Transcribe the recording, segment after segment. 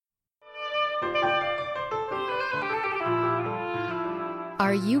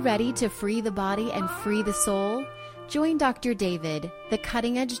Are you ready to free the body and free the soul? Join Dr. David, the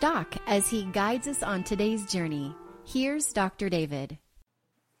Cutting Edge Doc, as he guides us on today's journey. Here's Dr. David.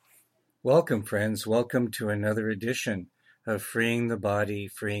 Welcome, friends. Welcome to another edition of Freeing the Body,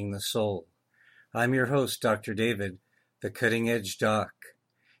 Freeing the Soul. I'm your host, Dr. David, the Cutting Edge Doc.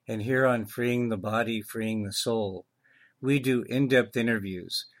 And here on Freeing the Body, Freeing the Soul, we do in-depth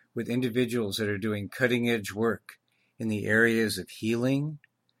interviews with individuals that are doing cutting-edge work in the areas of healing,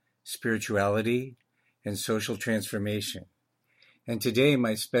 spirituality, and social transformation. And today,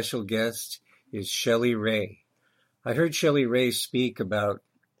 my special guest is Shelly Ray. I heard Shelly Ray speak about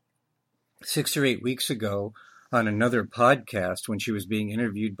 6 or 8 weeks ago on another podcast when she was being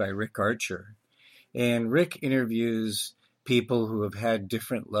interviewed by Rick Archer. And Rick interviews people who have had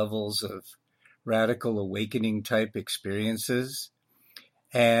different levels of radical awakening type experiences.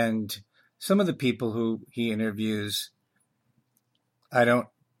 And some of the people who he interviews, I don't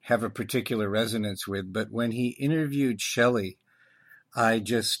have a particular resonance with, but when he interviewed Shelly, I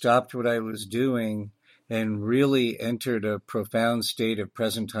just stopped what I was doing and really entered a profound state of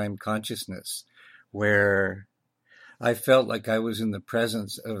present time consciousness where I felt like I was in the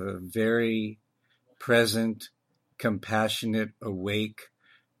presence of a very present, compassionate, awake,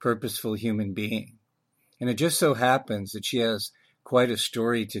 purposeful human being. And it just so happens that she has quite a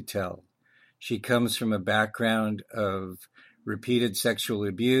story to tell. She comes from a background of repeated sexual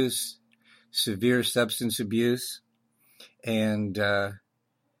abuse, severe substance abuse, and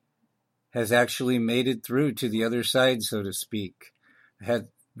has actually made it through to the other side, so to speak. Had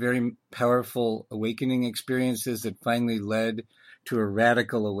very powerful awakening experiences that finally led to a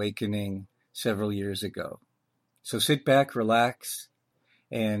radical awakening several years ago. So sit back, relax,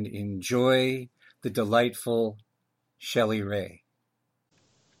 and enjoy the delightful Shelly Ray.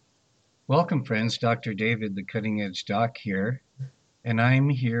 Welcome, friends. Dr. David, the Cutting Edge Doc here, and I'm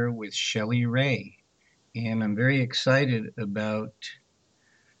here with Shelly Ray, and I'm very excited about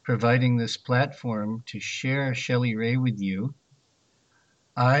providing this platform to share Shelly Ray with you.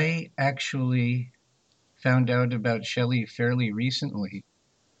 I actually found out about Shelly fairly recently.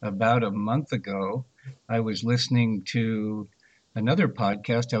 About a month ago, I was listening to another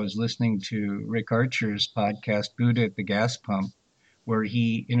podcast. I was listening to Rick Archer's podcast, Buddha at the Gas Pump, where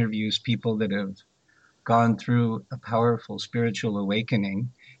he interviews people that have gone through a powerful spiritual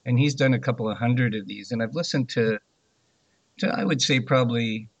awakening. And he's done a couple of hundred of these. And I've listened to I would say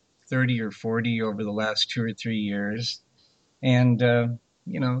probably 30 or 40 over the last 2 or 3 years. And,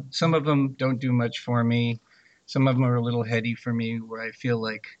 some of them don't do much for me. Some of them are a little heady for me, where I feel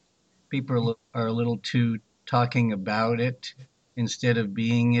like people are a little too talking about it instead of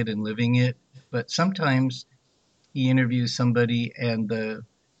being it and living it. But sometimes he interviews somebody and the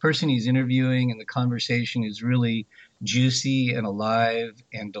person he's interviewing and the conversation is really juicy and alive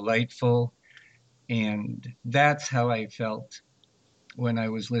and delightful. And that's how I felt when I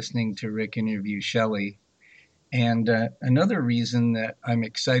was listening to Rick interview Shelly. And another reason that I'm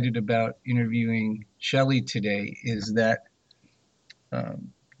excited about interviewing Shelly today is that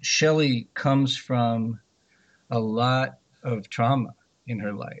Shelly comes from a lot of trauma in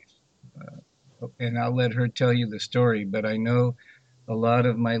her life. And I'll let her tell you the story, but I know a lot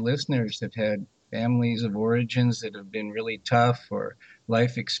of my listeners have had families of origins that have been really tough, or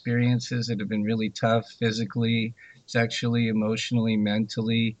life experiences that have been really tough physically, sexually, emotionally,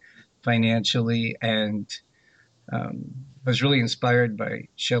 mentally, financially, and I was really inspired by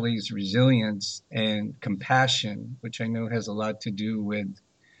Shelly's resilience and compassion, which I know has a lot to do with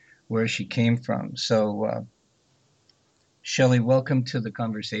where she came from. So, Shelly, welcome to the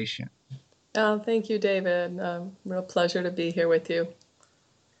conversation. Oh, thank you, David. Real pleasure to be here with you.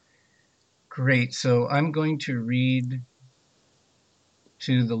 Great. So I'm going to read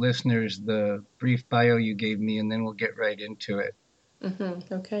to the listeners the brief bio you gave me, and then we'll get right into it.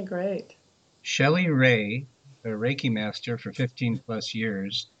 Okay, great. Shelly Ray, a Reiki master for 15 plus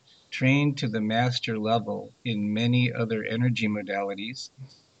years, trained to the master level in many other energy modalities,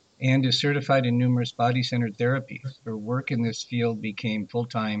 and is certified in numerous body-centered therapies. Her work in this field became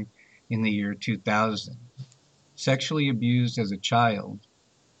full-time in the year 2000. Sexually abused as a child,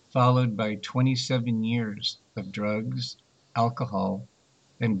 followed by 27 years of drugs, alcohol,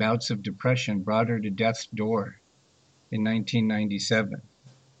 and bouts of depression brought her to death's door in 1997.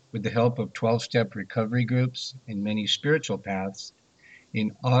 With the help of 12-step recovery groups and many spiritual paths,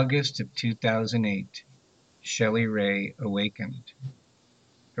 in August of 2008, Shelly Ray awakened.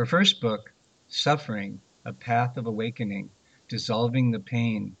 Her first book, Suffering, A Path of Awakening, Dissolving the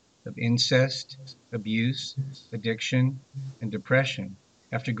Pain of Incest, Abuse, Addiction, and Depression,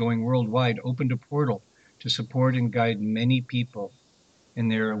 after going worldwide, opened a portal to support and guide many people in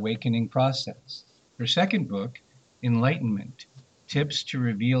their awakening process. Her second book, Enlightenment, Tips to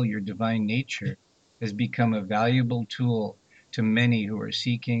Reveal Your Divine Nature, has become a valuable tool to many who are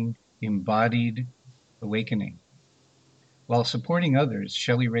seeking embodied awakening. While supporting others,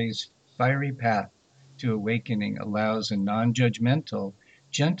 Shelley Ray's fiery path to awakening allows a non-judgmental,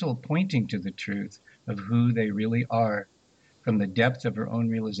 gentle pointing to the truth of who they really are from the depth of her own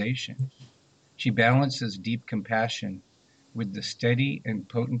realization. She balances deep compassion with the steady and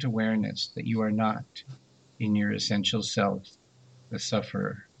potent awareness that you are not, in your essential self, the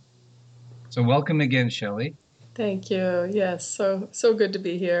sufferer. So welcome again, Shelley. Thank you. Yes, so good to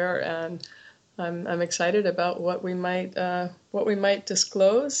be here, and I'm excited about what we might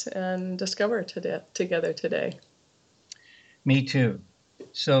disclose and discover together today. Me too.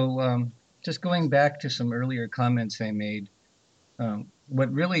 So just going back to some earlier comments I made,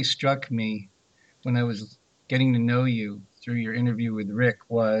 what really struck me when I was getting to know you through your interview with Rick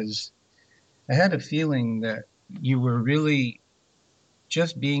was I had a feeling that you were really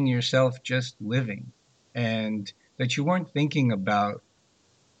just being yourself, just living, and that you weren't thinking about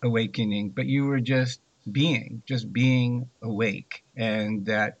awakening, but you were just being awake, and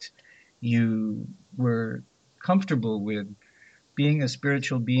that you were comfortable with being a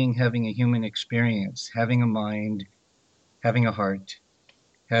spiritual being, having a human experience, having a mind, having a heart,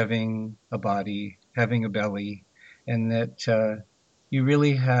 having a body, having a belly, and that you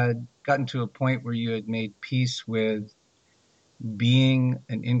really had gotten to a point where you had made peace with being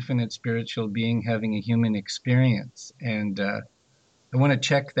an infinite spiritual being, having a human experience. And I want to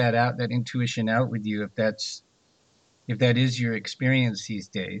check that out, that intuition out with you, if that is your experience these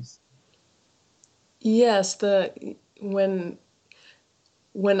days. Yes, when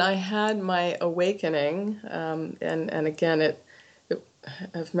I had my awakening, and again,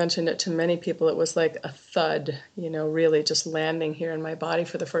 I've mentioned it to many people, it was like a thud, really just landing here in my body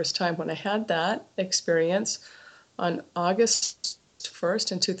for the first time. When I had that experience on August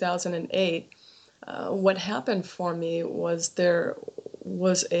 1st in 2008, what happened for me was there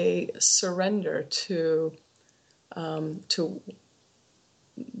was a surrender to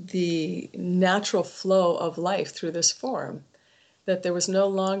the natural flow of life through this form, that there was no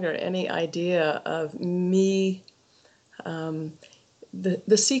longer any idea of me.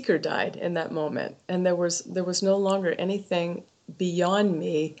 The seeker died in that moment, and there was no longer anything beyond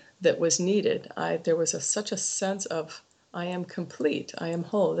me that was needed. There was such a sense of I am complete, I am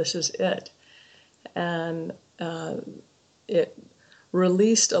whole, this is it. And it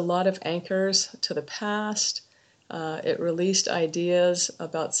released a lot of anchors to the past. It released ideas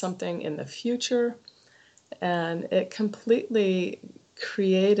about something in the future, and it completely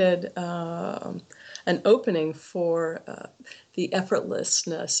created an opening for the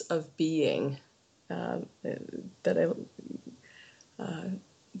effortlessness of being that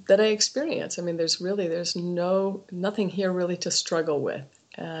I experience. I mean, there's nothing here really to struggle with,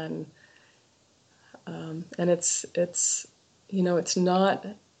 and it's it's not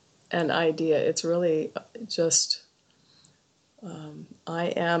an idea. It's really just I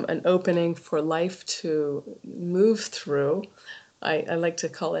am an opening for life to move through. I like to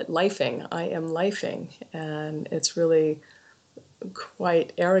call it lifing. I am lifing, and it's really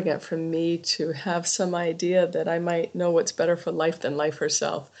quite arrogant for me to have some idea that I might know what's better for life than life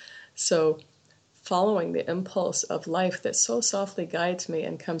herself. So following the impulse of life that so softly guides me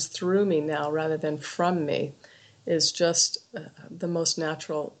and comes through me now rather than from me is just the most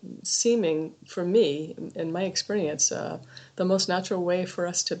natural seeming, for me, in my experience, the most natural way for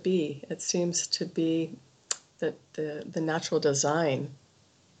us to be. It seems to be the natural design.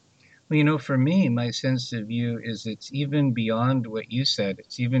 Well, for me, my sense of you is it's even beyond what you said.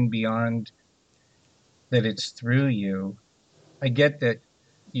 It's even beyond that it's through you. I get that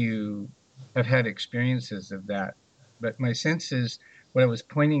you have had experiences of that, but my sense is what I was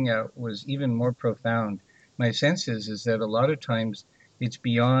pointing out was even more profound. My sense is that a lot of times it's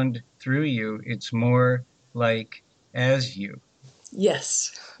beyond through you. It's more like as you.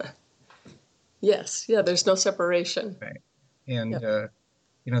 Yes. Yes. Yeah, there's no separation. Right. And,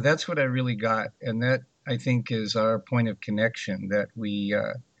 Yep. that's what I really got. And that I think is our point of connection, that we,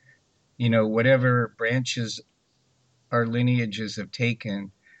 whatever branches our lineages have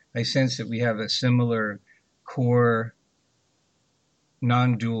taken, I sense that we have a similar core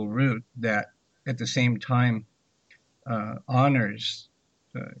non-dual root that at the same time honors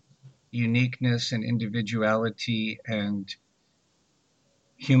uniqueness and individuality and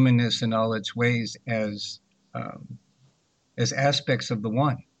humanness in all its ways as aspects of the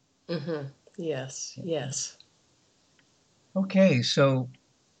one. Mm-hmm. Yes. Yes. Okay, so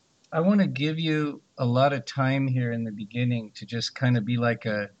I want to give you a lot of time here in the beginning to just kind of be like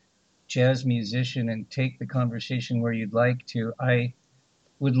a jazz musician and take the conversation where you'd like to. I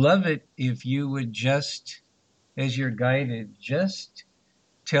would love it if you would just, as you're guided, just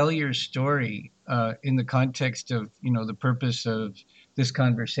tell your story in the context of, the purpose of this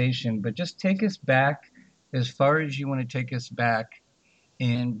conversation, but just take us back as far as you want to take us back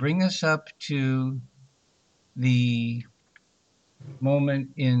and bring us up to the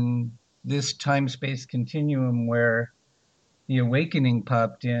moment in this time space continuum where the awakening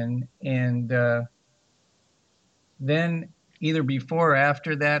popped in. And then, either before or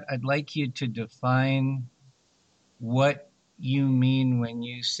after that, I'd like you to define what you mean when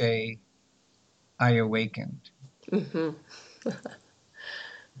you say, I awakened. Mm-hmm.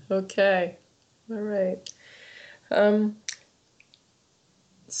 Okay. All right. Um,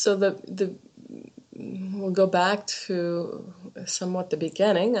 so we'll go back to somewhat the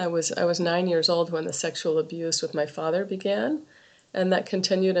beginning. I was 9 years old when the sexual abuse with my father began, and that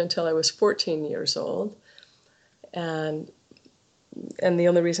continued until I was 14 years old. And the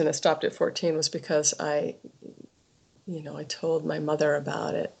only reason it stopped at 14 was because I told my mother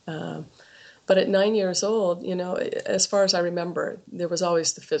about it. But at 9 years old, as far as I remember, there was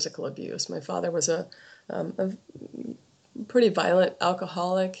always the physical abuse. My father was a pretty violent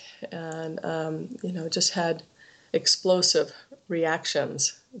alcoholic, and just had explosive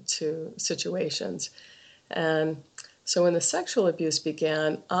reactions to situations. And so when the sexual abuse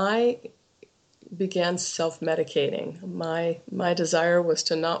began, I began self-medicating. My desire was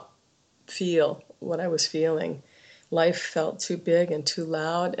to not feel what I was feeling. Life felt too big and too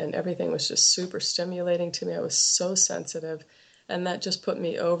loud, and everything was just super stimulating to me. I was so sensitive, and that just put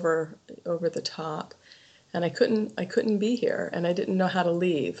me over the top. And I couldn't be here, and I didn't know how to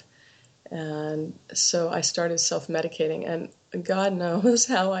leave. And so I started self-medicating, and God knows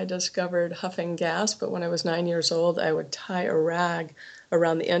how I discovered huffing gas, but when I was 9 years old, I would tie a rag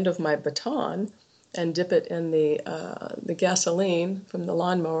around the end of my baton and dip it in the gasoline from the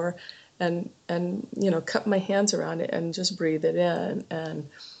lawnmower, and cup my hands around it and just breathe it in.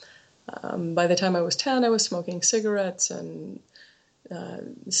 And by the time I was 10, I was smoking cigarettes and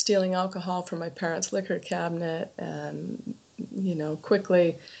stealing alcohol from my parents' liquor cabinet, and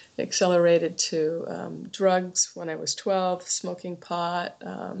quickly accelerated to drugs when I was 12, smoking pot,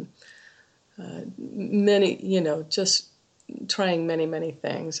 just trying many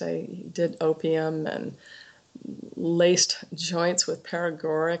things. I did opium and laced joints with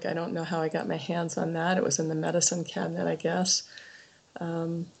paregoric. I don't know how I got my hands on that. It was in the medicine cabinet, I guess.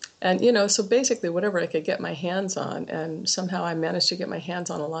 So basically whatever I could get my hands on, and somehow I managed to get my hands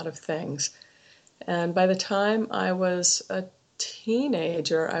on a lot of things. And by the time I was a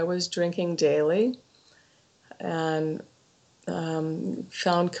teenager, I was drinking daily, and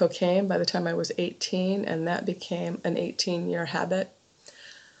found cocaine by the time I was 18, and that became an 18-year habit.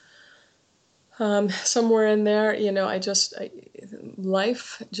 Somewhere in there,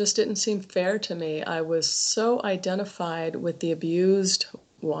 life just didn't seem fair to me. I was so identified with the abused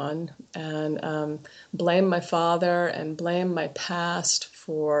one, and blamed my father and blamed my past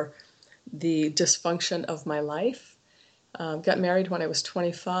for the dysfunction of my life. Got married when I was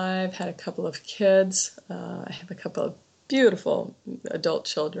 25, had a couple of kids. I have a couple of beautiful adult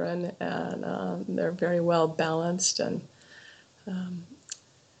children, and they're very well balanced and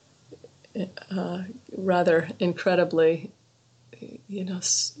rather incredibly,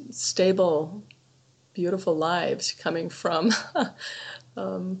 stable, beautiful lives coming from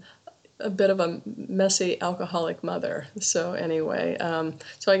a bit of a messy alcoholic mother. So anyway,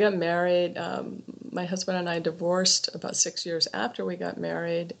 so I got married. My husband and I divorced about 6 years after we got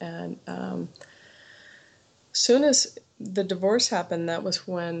married, and soon as the divorce happened, that was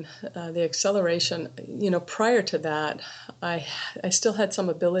when the acceleration, prior to that, I still had some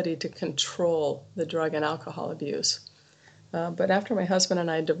ability to control the drug and alcohol abuse. But after my husband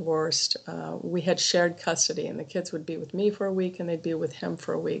and I divorced, we had shared custody, and the kids would be with me for a week, and they'd be with him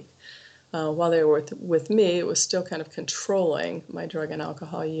for a week. While they were with me, it was still kind of controlling my drug and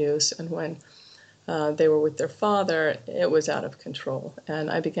alcohol use, and when they were with their father, it was out of control. And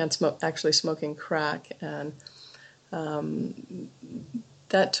I began actually smoking crack, and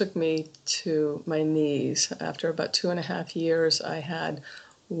that took me to my knees. After about 2.5 years, I had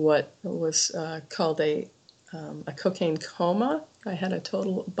what was called a cocaine coma. I had a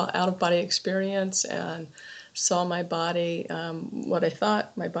total out-of-body experience and saw my body, what I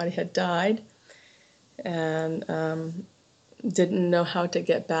thought my body had died, and didn't know how to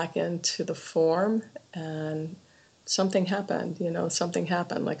get back into the form. And something happened,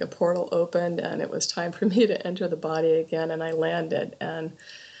 like a portal opened, and it was time for me to enter the body again, and I landed. And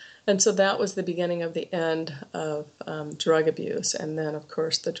And so that was the beginning of the end of drug abuse. And then, of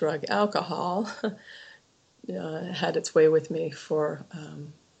course, the drug alcohol had its way with me for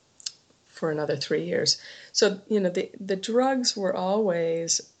another 3 years. So, the drugs were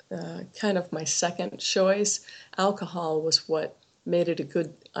always kind of my second choice. Alcohol was what made it a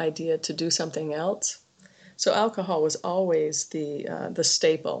good idea to do something else. So alcohol was always the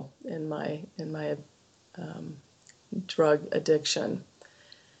staple in my drug addiction.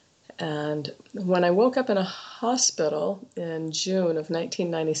 And when I woke up in a hospital in June of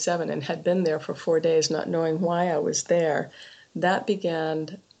 1997 and had been there for 4 days, not knowing why I was there, that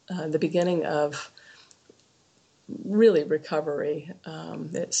began the beginning of really recovery.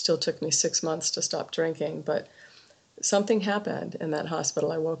 It still took me 6 months to stop drinking, but something happened in that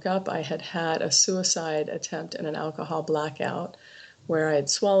hospital. I woke up, I had had a suicide attempt and an alcohol blackout where I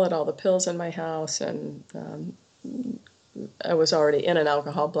had swallowed all the pills in my house, and I was already in an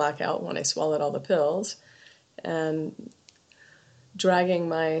alcohol blackout when I swallowed all the pills, and dragging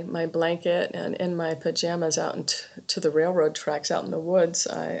my blanket and in my pajamas out to the railroad tracks out in the woods,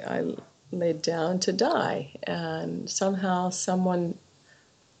 I laid down to die. And somehow someone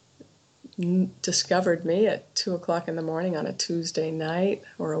discovered me at 2 o'clock in the morning on a Tuesday night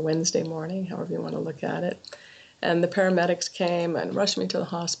or a Wednesday morning, however you want to look at it. And the paramedics came and rushed me to the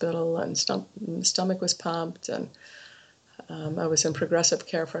hospital, and stomach was pumped, and I was in progressive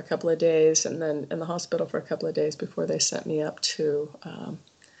care for a couple of days, and then in the hospital for a couple of days before they sent me up to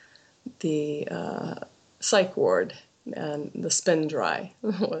the psych ward and the spin dry,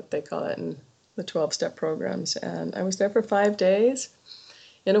 what they call it in the 12-step programs. And I was there for 5 days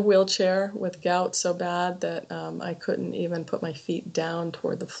in a wheelchair with gout so bad that I couldn't even put my feet down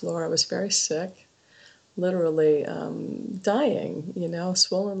toward the floor. I was very sick, literally dying,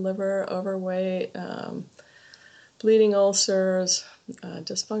 swollen liver, overweight, bleeding ulcers,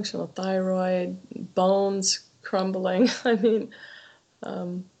 dysfunctional thyroid, bones crumbling. I mean,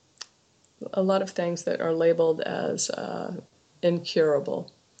 a lot of things that are labeled as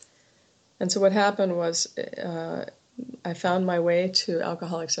incurable. And so what happened was I found my way to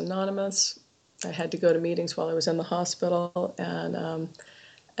Alcoholics Anonymous. I had to go to meetings while I was in the hospital,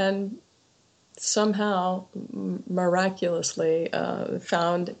 and somehow, miraculously,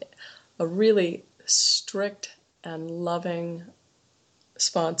 found a really strict and loving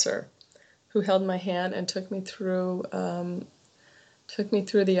sponsor who held my hand and took me through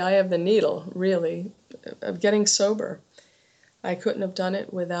the eye of the needle, really, of getting sober. I couldn't have done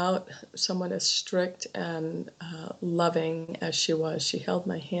it without someone as strict and loving as she was. She held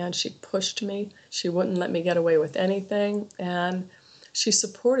my hand, she pushed me, she wouldn't let me get away with anything, and she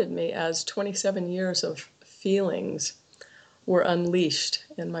supported me as 27 years of feelings were unleashed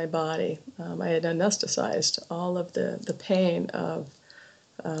in my body. I had anesthetized all of the pain of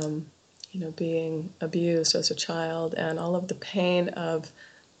being abused as a child, and all of the pain of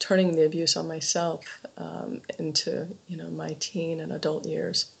turning the abuse on myself into my teen and adult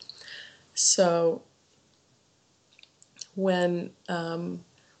years. So when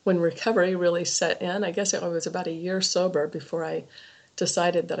recovery really set in, I guess I was about a year sober before I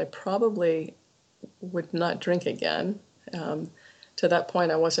decided that I probably would not drink again. To that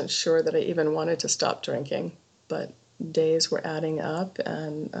point, I wasn't sure that I even wanted to stop drinking, but days were adding up,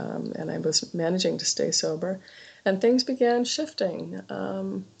 and I was managing to stay sober, and things began shifting.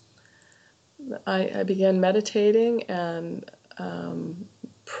 I began meditating and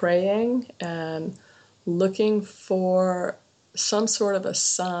praying and looking for some sort of a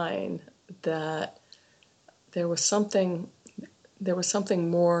sign that there was something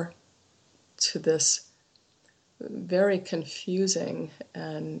more to this very confusing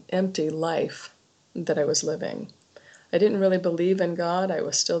and empty life that I was living. I didn't really believe in God. I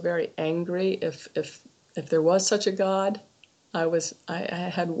was still very angry. If there was such a God, I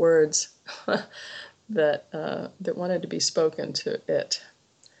had words that wanted to be spoken to it.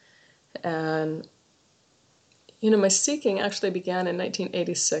 And my seeking actually began in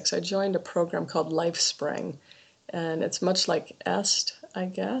 1986. I joined a program called LifeSpring, and it's much like EST, I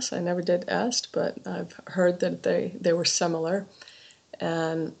guess. I never did EST, but I've heard that they were similar.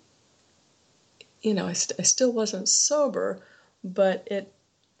 And I still wasn't sober, but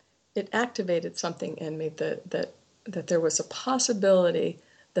it activated something in me that there was a possibility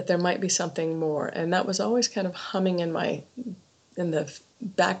that there might be something more, and that was always kind of humming in the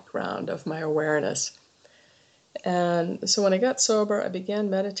background of my awareness. And so when I got sober, I began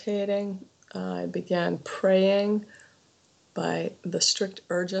meditating. I began praying by the strict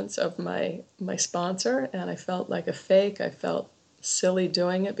urgence of my sponsor, and I felt like a fake. I felt silly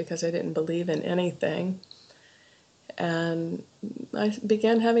doing it because I didn't believe in anything. And I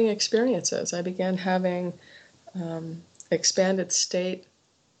began having experiences. I began having expanded state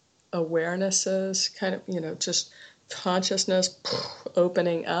awarenesses, kind of, just consciousness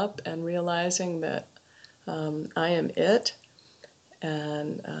opening up and realizing that I am it,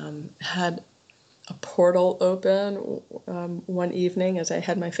 and had a portal open one evening as I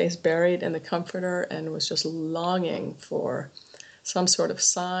had my face buried in the comforter and was just longing for some sort of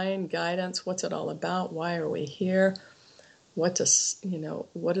sign, guidance. What's it all about? Why are we here? What is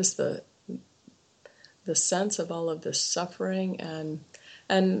the sense of all of this suffering?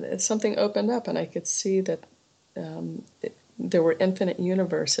 And something opened up, and I could see that there were infinite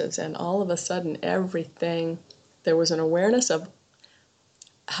universes, and all of a sudden there was an awareness of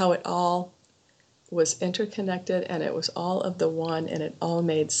how it all was interconnected, and it was all of the one, and it all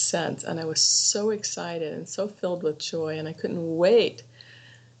made sense. And I was so excited and so filled with joy, and I couldn't wait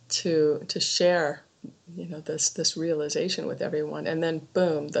to share, this realization with everyone. And then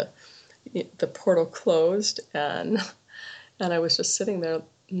boom, the portal closed, and I was just sitting there,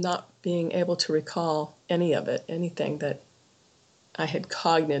 not being able to recall any of it, anything that I had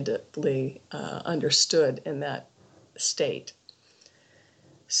cognitively understood in that state.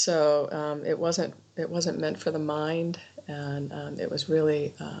 So it wasn't meant for the mind, and it was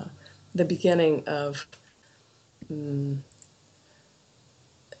really the beginning of an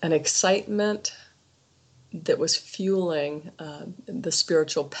excitement that was fueling the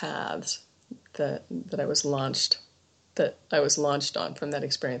spiritual paths that I was launched on from that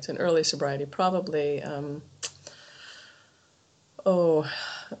experience in early sobriety. Probably,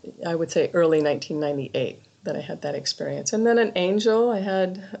 I would say early 1998. That I had that experience. And then an angel, I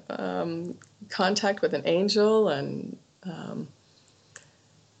had contact with an angel, and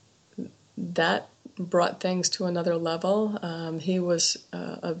that brought things to another level. He was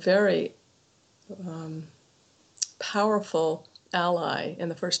a very powerful ally in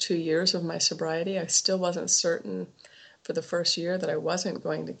the first 2 years of my sobriety. I still wasn't certain for the first year that I wasn't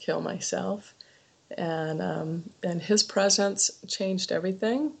going to kill myself. And his presence changed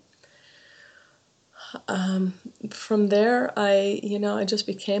everything. From there, I just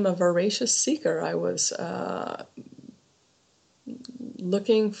became a voracious seeker. I was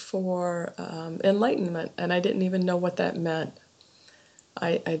looking for enlightenment, and I didn't even know what that meant.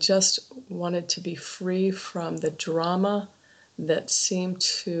 I just wanted to be free from the drama that seemed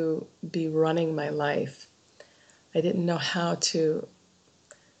to be running my life. I didn't know how to.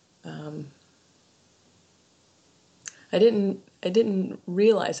 I didn't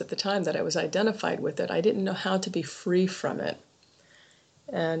realize at the time that I was identified with it. I didn't know how to be free from it.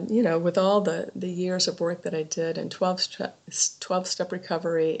 And, with all the years of work that I did in 12-step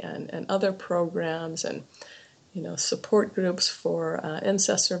recovery and other programs and, support groups for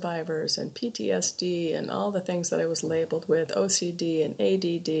incest survivors and PTSD and all the things that I was labeled with, OCD and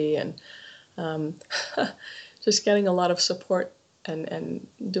ADD, and just getting a lot of support and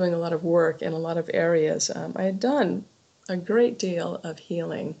doing a lot of work in a lot of areas. I had done a great deal of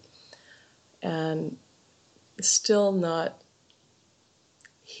healing, and still not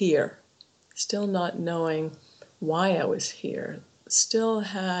here, still not knowing why I was here, still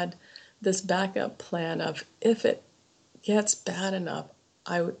had this backup plan of, if it gets bad enough,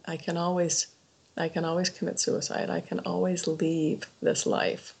 I can always commit suicide. I can always leave this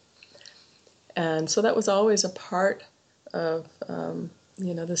life. And so that was always a part of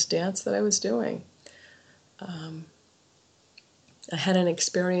this dance that I was doing. I had an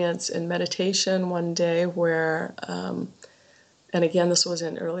experience in meditation one day where, and again, this was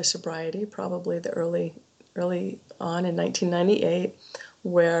in early sobriety, probably the early on in 1998,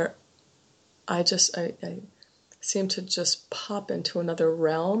 where I seemed to just pop into another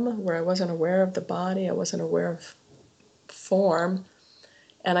realm where I wasn't aware of the body, I wasn't aware of form,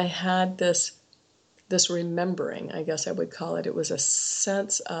 and I had this remembering, I guess I would call it. It was a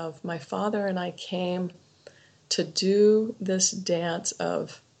sense of my father and I came to do this dance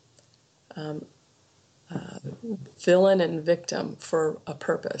of villain and victim for a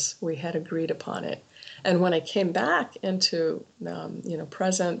purpose. We had agreed upon it. And when I came back into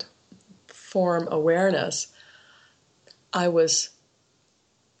present form awareness, there were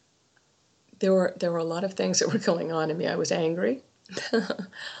a lot of things that were going on in me. I was angry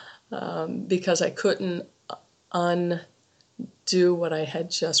because I couldn't undo what I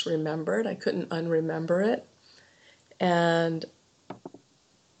had just remembered. I couldn't unremember it. And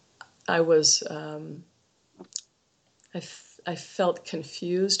I was, I felt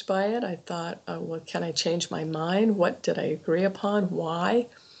confused by it. I thought, can I change my mind? What did I agree upon? Why?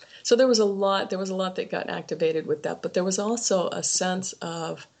 So there was a lot that got activated with that, but there was also a sense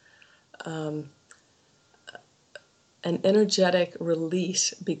of an energetic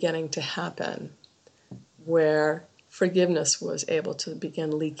release beginning to happen where forgiveness was able to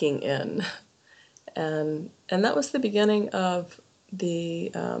begin leaking in. And that was the beginning of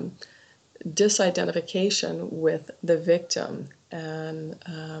the disidentification with the victim. And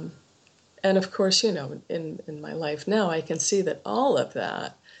of course, you know, in my life now, I can see that all of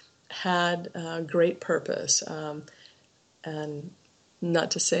that had great purpose. And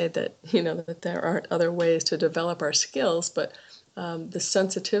not to say that, you know, that there aren't other ways to develop our skills, but the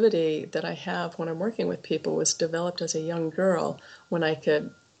sensitivity that I have when I'm working with people was developed as a young girl when I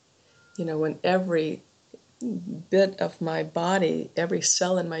could, you know, when every bit of my body, every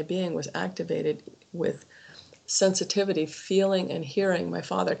cell in my being was activated with sensitivity, feeling and hearing my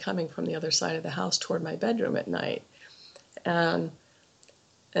father coming from the other side of the house toward my bedroom at night.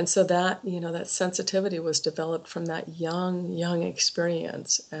 And so that, you know, that sensitivity was developed from that young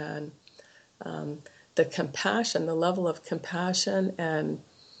experience. And the compassion, the level of compassion and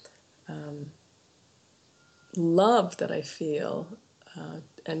love that I feel,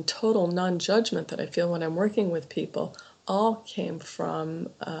 and total non-judgment that I feel when I'm working with people, all came from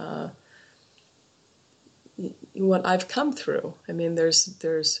what I've come through. I mean,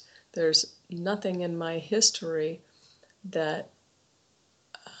 there's nothing in my history that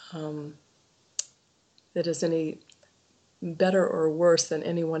that is any better or worse than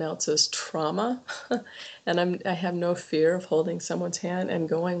anyone else's trauma. And I have no fear of holding someone's hand and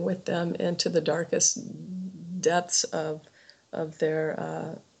going with them into the darkest depths of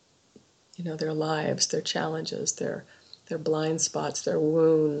their you know, their lives, their challenges, their blind spots, their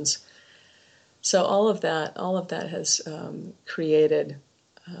wounds. So all of that has created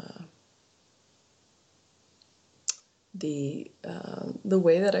the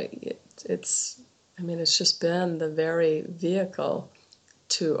way that it's just been the very vehicle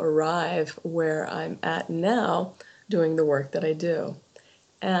to arrive where I'm at now doing the work that I do.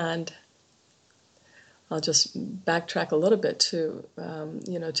 And I'll just backtrack a little bit to,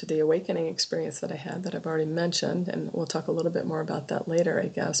 you know, to the awakening experience that I had that I've already mentioned, and we'll talk a little bit more about that later, I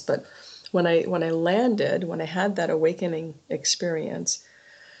guess. But when I landed, when I had that awakening experience,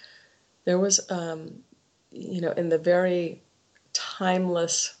 there was, you know, in the very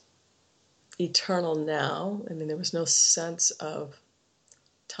timeless, eternal now, I mean, there was no sense of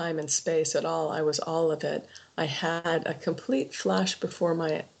time and space at all. I was all of it. I had a complete flash before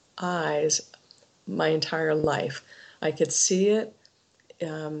my eyes my entire life. I could see it,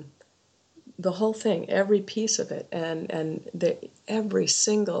 the whole thing, every piece of it, and every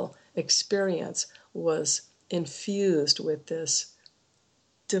single experience was infused with this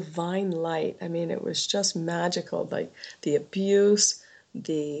divine light. I mean, it was just magical. Like the abuse,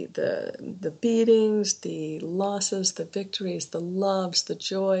 the beatings, the losses, the victories, the loves, the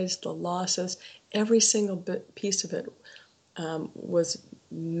joys, the losses, every single piece of it was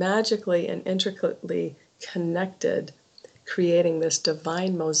magically and intricately connected, creating this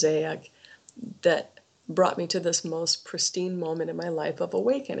divine mosaic that brought me to this most pristine moment in my life of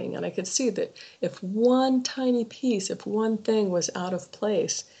awakening. And I could see that if one tiny piece, if one thing was out of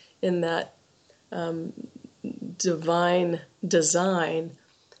place in that divine design,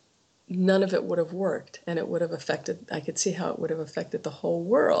 none of it would have worked, and it would have affected, I could see how it would have affected the whole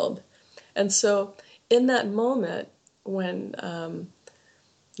world. And so in that moment, when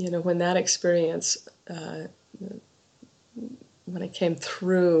you know, when that experience, when I came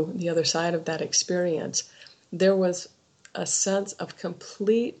through the other side of that experience, there was a sense of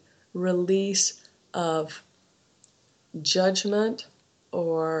complete release of judgment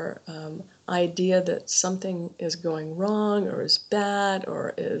or idea that something is going wrong or is bad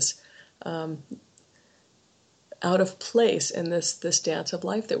or is out of place in this dance of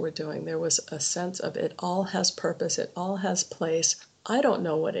life that we're doing. There was a sense of it all has purpose, it all has place. I don't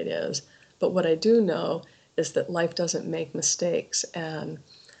know what it is, but what I do know is that life doesn't make mistakes, and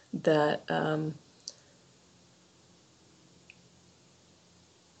that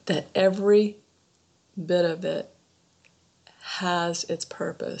that every bit of it has its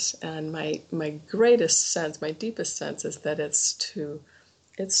purpose. And my greatest sense, my deepest sense, is that it's to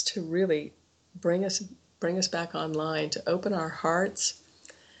really bring us back online, to open our hearts,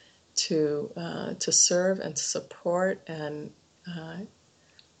 to serve and to support and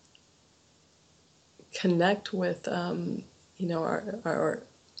connect with you know, our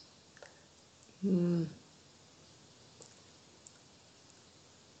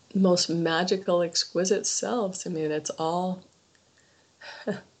most magical, exquisite selves. I mean, it's all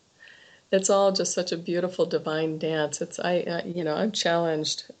it's all just such a beautiful divine dance. You know, I'm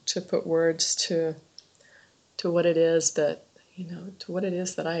challenged to put words to what it is that, you know, to what it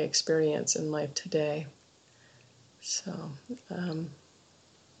is that I experience in life today. So I'm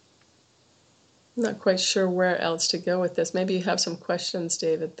not quite sure where else to go with this. Maybe you have some questions,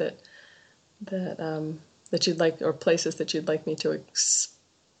 David, that you'd like, or places that you'd like me to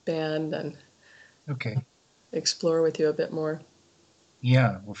expand and Okay. explore with you a bit more.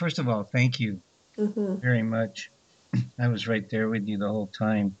 Yeah. Well, first of all, thank you Mm-hmm. very much. I was right there with you the whole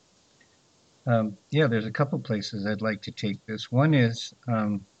time. Yeah, there's a couple places I'd like to take this. One is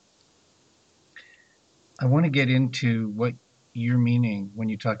I want to get into what you're meaning when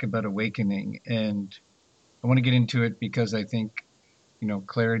you talk about awakening. And I want to get into it because I think,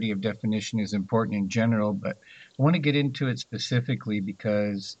 clarity of definition is important in general, but I want to get into it specifically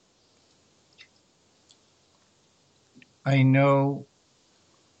because I know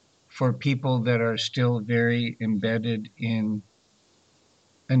for people that are still very embedded in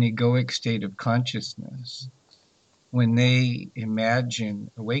an egoic state of consciousness, when they imagine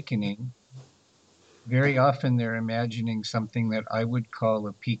awakening, very often they're imagining something that I would call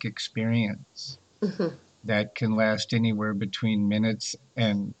a peak experience Mm-hmm. that can last anywhere between minutes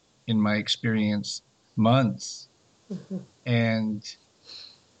and, in my experience, months. Mm-hmm. And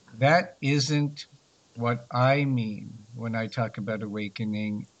that isn't what I mean when I talk about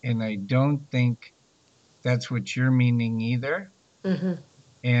awakening. And I don't think that's what you're meaning either. Mm-hmm.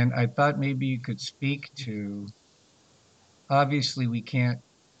 And I thought maybe you could speak to, obviously,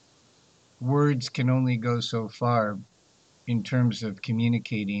 words can only go so far in terms of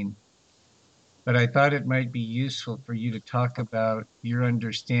communicating, but I thought it might be useful for you to talk about your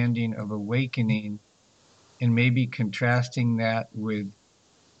understanding of awakening and maybe contrasting that with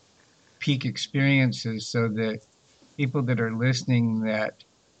peak experiences so that people that are listening that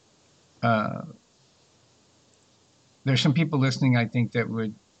uh, there's some people listening, I think, that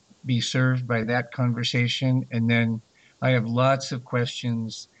would be served by that conversation. And then I have lots of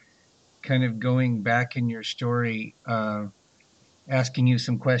questions kind of going back in your story, asking you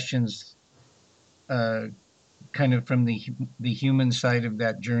some questions uh, kind of from the human side of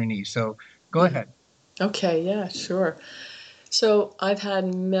that journey. So go Mm-hmm. ahead. Okay, yeah, sure. So I've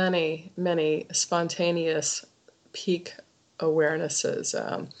had many, many spontaneous peak awarenesses,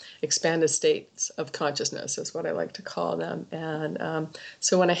 expanded states of consciousness is what I like to call them. And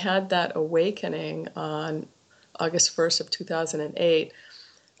so when I had that awakening on August 1st of 2008,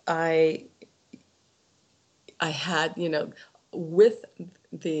 I I had, with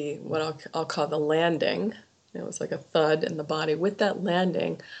the what I'll call the landing, it was like a thud in the body. With that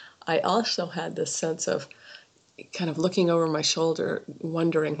landing, I also had this sense of kind of looking over my shoulder,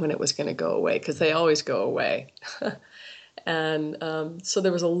 wondering when it was going to go away, because they always go away. And so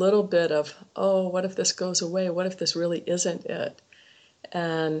there was a little bit of, oh, what if this goes away? What if this really isn't it?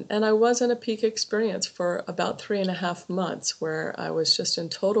 And I was in a peak experience for about 3.5 months where I was just in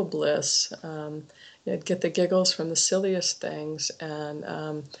total bliss. I'd get the giggles from the silliest things,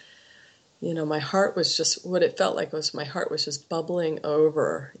 and my heart was just what it felt like was my heart was just bubbling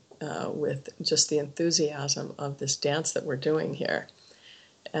over with just the enthusiasm of this dance that we're doing here.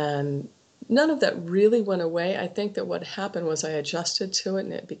 And none of that really went away. I think that what happened was I adjusted to it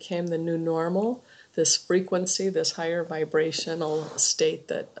and it became the new normal, this frequency, this higher vibrational state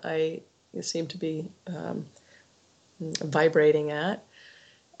that I seem to be vibrating at.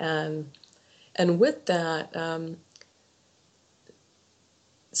 And with that,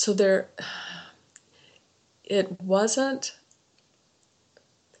 so there, it wasn't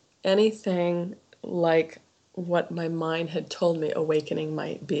anything like what my mind had told me awakening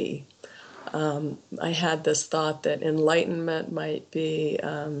might be. I had this thought that enlightenment might be,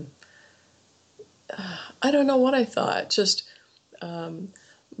 I don't know what I thought, just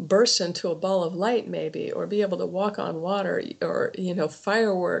burst into a ball of light maybe, or be able to walk on water, or,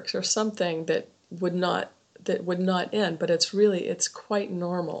 fireworks or something that would not end. But it's quite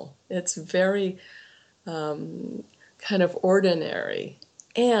normal. It's very kind of ordinary.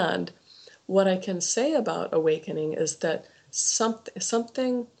 And what I can say about awakening is that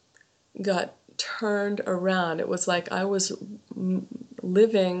something got turned around. It was like I was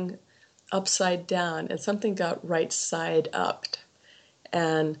living upside down and something got right side up.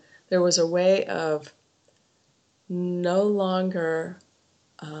 And there was a way of no longer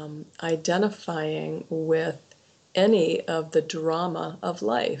identifying with any of the drama of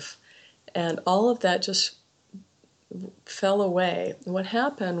life. And all of that just fell away. What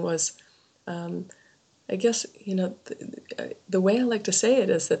happened was, I guess, the way I like to say it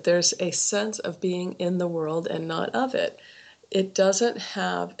is that there's a sense of being in the world and not of it. It doesn't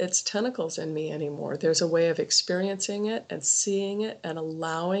have its tentacles in me anymore. There's a way of experiencing it and seeing it and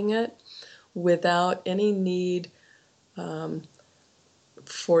allowing it without any need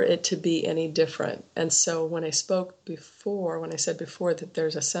for it to be any different. And so when I said before that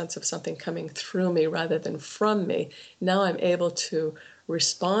there's a sense of something coming through me rather than from me, now I'm able to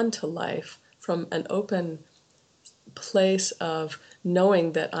respond to life from an open place of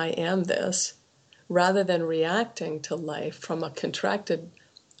knowing that I am this, rather than reacting to life from a contracted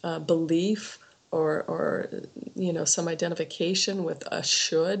belief or some identification with a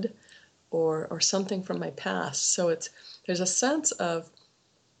should or something from my past. So there's a sense of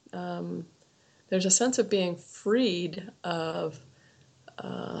being freed of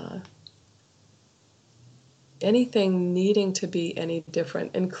anything needing to be any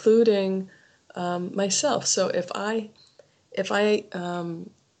different, including myself. So if I I'm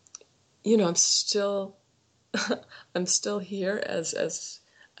still I'm still here as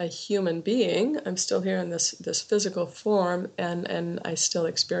a human being. I'm still here in this physical form, and I still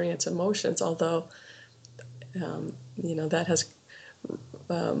experience emotions. Although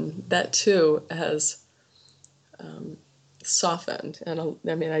that too has softened,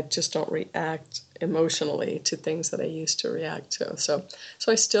 and I just don't react emotionally to things that I used to react to. So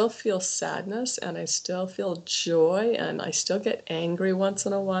I still feel sadness, and I still feel joy, and I still get angry once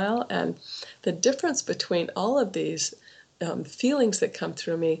in a while. And the difference between all of these feelings that come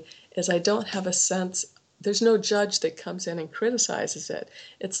through me is I don't have a sense. There's no judge that comes in and criticizes it.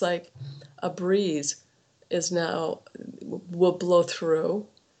 It's like a breeze will blow through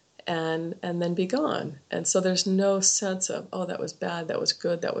and then be gone. And so there's no sense of, oh, that was bad, that was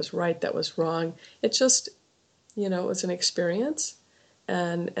good, that was right, that was wrong. It just, it was an experience,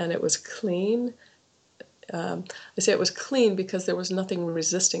 and it was clean. I say it was clean because there was nothing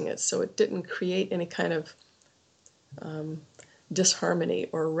resisting it, so it didn't create any kind of disharmony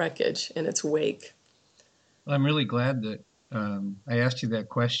or wreckage in its wake. Well, I'm really glad that I asked you that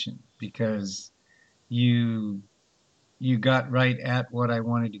question, because you got right at what I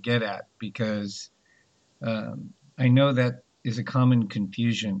wanted to get at, because I know that is a common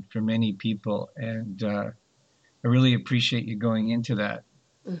confusion for many people, and I really appreciate you going into that.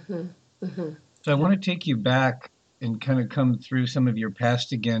 Mm-hmm. Mm-hmm. So I want to take you back and kind of come through some of your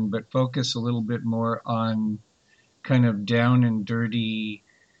past again, but focus a little bit more on kind of down and dirty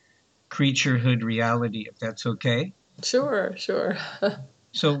creaturehood reality, if that's okay. Sure.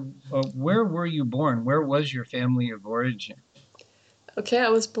 So where were you born? Where was your family of origin? Okay, I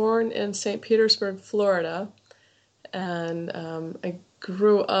was born in St. Petersburg, Florida, and I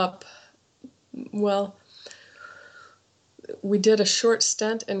grew up, well, we did a short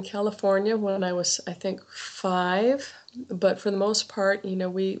stint in California when I was, I think, 5, but for the most part, we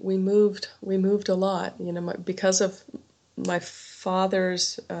moved a lot, because of my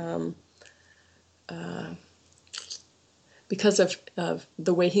father's, because of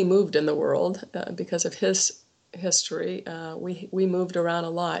the way he moved in the world, because of his history, we moved around a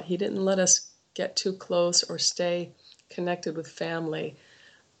lot. He didn't let us get too close or stay connected with family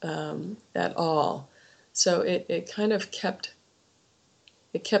at all. So it kind of kept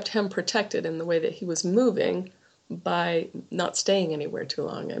him protected in the way that he was moving by not staying anywhere too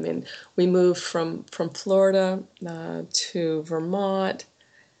long. We moved from Florida to Vermont,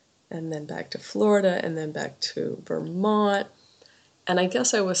 and then back to Florida, and then back to Vermont. And I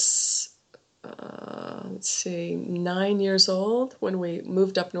guess I was, 9 years old when we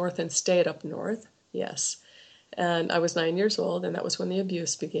moved up north and stayed up north. Yes. And I was 9 years old, and that was when the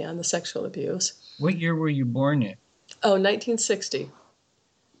abuse began, the sexual abuse. What year were you born in? Oh, 1960.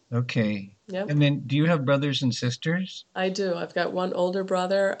 Okay. Yep. And then do you have brothers and sisters? I do. I've got one older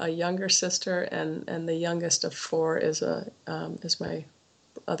brother, a younger sister, and the youngest of 4 is my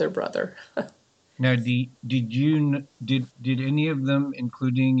other brother. Now, did any of them,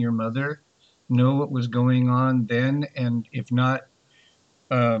 including your mother, know what was going on then? And if not,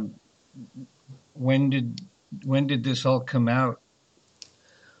 when did this all come out?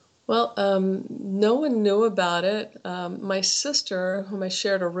 Well, no one knew about it. My sister, whom I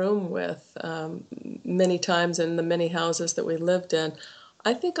shared a room with many times in the many houses that we lived in,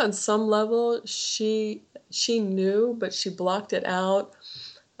 I think on some level she knew, but she blocked it out.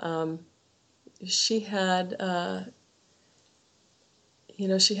 She had,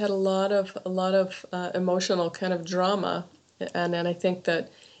 she had a lot of emotional kind of drama, and I think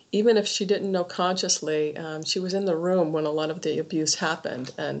that even if she didn't know consciously, she was in the room when a lot of the abuse happened.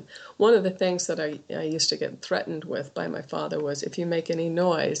 And one of the things that I used to get threatened with by my father was, if you make any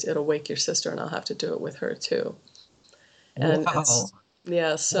noise, it'll wake your sister, and I'll have to do it with her too. And wow.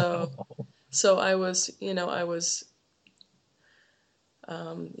 Yeah, so Wow. so I was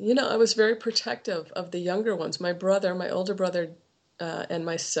very protective of the younger ones. My older brother, and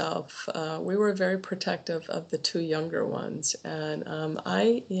myself, we were very protective of the two younger ones, and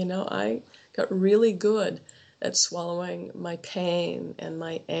I got really good at swallowing my pain and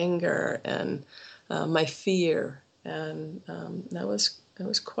my anger and my fear, and that was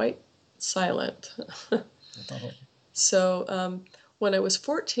quite silent. Oh. So when I was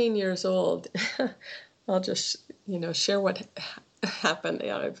 14 years old, I'll just share what happened.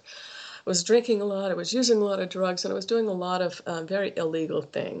 I was drinking a lot, I was using a lot of drugs, and I was doing a lot of very illegal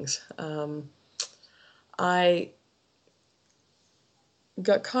things. I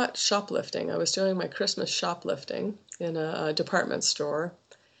got caught shoplifting. I was doing my Christmas shoplifting in a department store,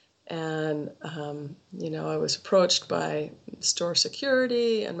 and I was approached by store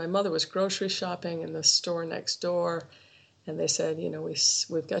security, and my mother was grocery shopping in the store next door, and they said,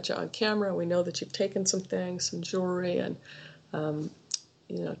 we've got you on camera. We know that you've taken some things, some jewelry, and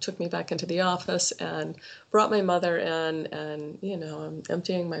took me back into the office and brought my mother in, and I'm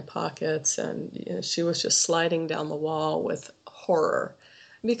emptying my pockets, and she was just sliding down the wall with horror,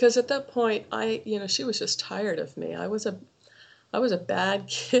 because at that point she was just tired of me. I was a bad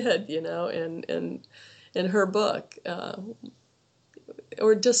kid, in her book,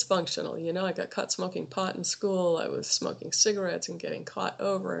 or dysfunctional. I got caught smoking pot in school. I was smoking cigarettes and getting caught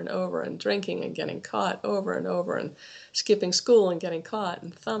over and over, and drinking and getting caught over and over, and skipping school and getting caught,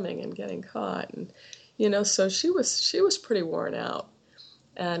 and thumbing and getting caught, and so she was pretty worn out.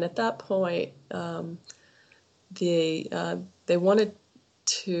 And at that point, they wanted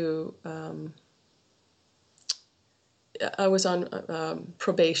to. I was on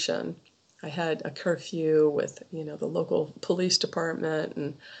probation. I had a curfew with, the local police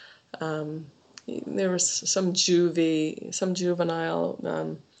department, and there was some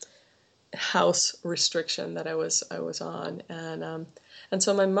juvenile house restriction that I was on, and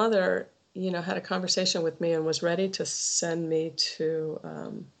so my mother, had a conversation with me and was ready to send me to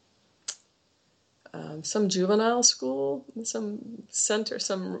some juvenile school, some center,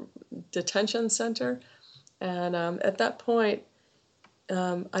 some detention center, and at that point,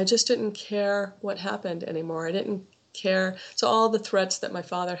 I just didn't care what happened anymore. I didn't care. So all the threats that my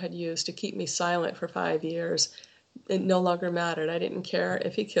father had used to keep me silent for 5 years, it no longer mattered. I didn't care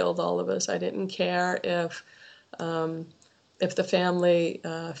if he killed all of us. I didn't care if the family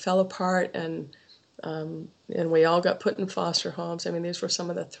fell apart and we all got put in foster homes. I mean, these were some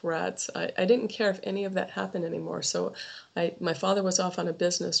of the threats. I didn't care if any of that happened anymore. So my father was off on a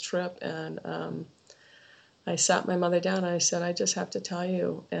business trip, and I sat my mother down and I said, I just have to tell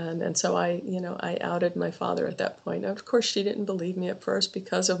you. And so I outed my father at that point. Of course, she didn't believe me at first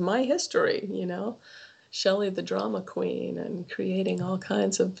because of my history, Shelley the drama queen and creating all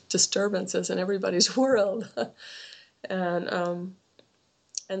kinds of disturbances in everybody's world.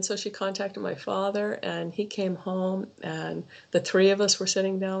 And so she contacted my father, and he came home, and the three of us were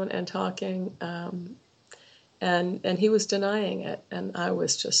sitting down and talking. And he was denying it, and I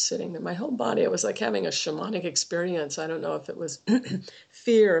was just sitting there. My whole body, it was like having a shamanic experience. I don't know if it was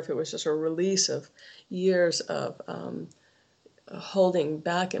fear, if it was just a release of years of holding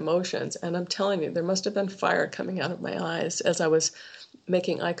back emotions. And I'm telling you, there must have been fire coming out of my eyes as I was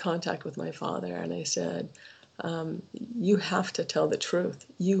making eye contact with my father. And I said, you have to tell the truth.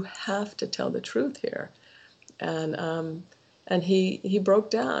 You have to tell the truth here. And he broke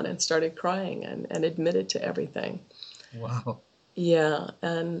down and started crying and admitted to everything. Wow. Yeah.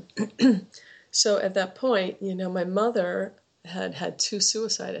 And so at that point, my mother had 2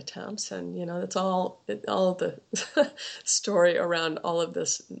 suicide attempts, and, that's all the story around all of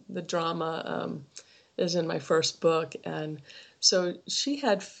this, the drama is in my first book. And so she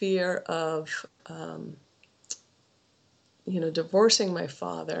had fear of, divorcing my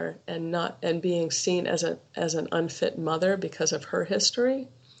father and being seen as an unfit mother because of her history,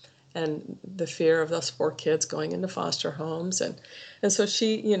 and the fear of those 4 kids going into foster homes, and so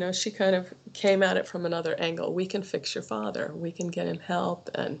she kind of came at it from another angle. We can fix your father. We can get him help,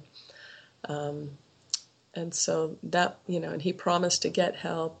 and so that and he promised to get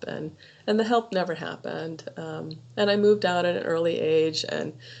help, and the help never happened. And I moved out at an early age,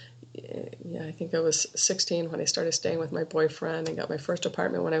 and I think I was 16 when I started staying with my boyfriend, and got my first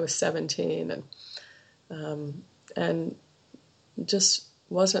apartment when I was 17, and just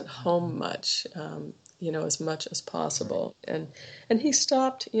wasn't home much, as much as possible. And he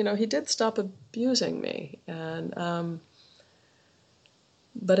stopped, he did stop abusing me, and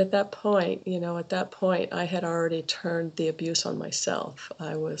but at that point, I had already turned the abuse on myself.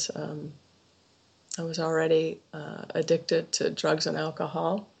 I was already addicted to drugs and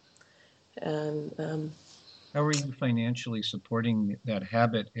alcohol. And how were you financially supporting that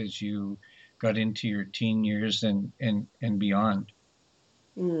habit as you got into your teen years and beyond?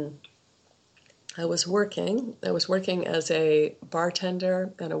 Mm. I was working as a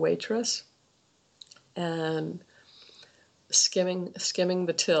bartender and a waitress, and skimming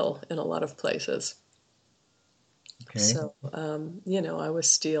the till in a lot of places. Okay. So, I was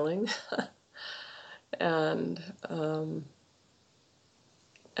stealing, and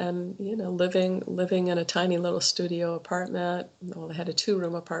living in a tiny little studio apartment. Well, I had a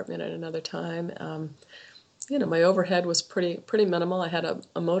 2-room apartment at another time. My overhead was pretty minimal. I had a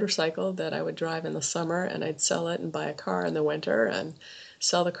motorcycle that I would drive in the summer, and I'd sell it and buy a car in the winter, and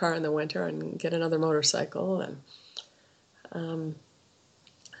sell the car in the winter and get another motorcycle, and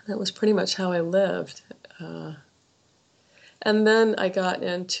that was pretty much how I lived. And then I got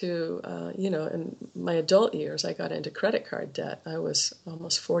into, in my adult years, I got into credit card debt. I was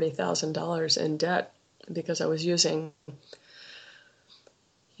almost $40,000 in debt because I was using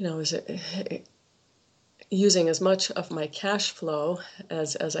as much of my cash flow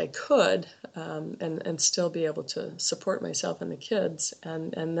as I could, and still be able to support myself and the kids,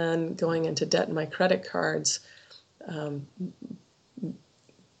 and then going into debt in my credit cards,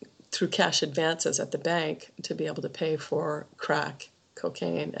 through cash advances at the bank to be able to pay for crack,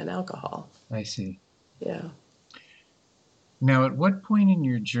 cocaine, and alcohol. I see. Yeah. Now, at what point in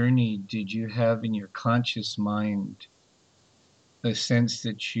your journey did you have in your conscious mind a sense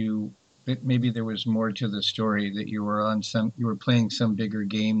that maybe there was more to the story, that you were playing some bigger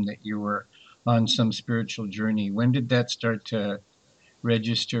game, that you were on some spiritual journey? When did that start to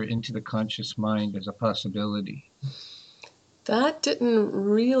register into the conscious mind as a possibility? That didn't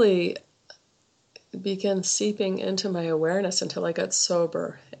really begin seeping into my awareness until I got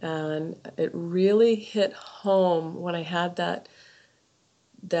sober. And it really hit home when I had that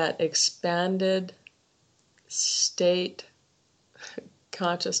expanded state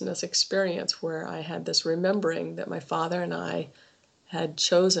consciousness experience where I had this remembering that my father and I had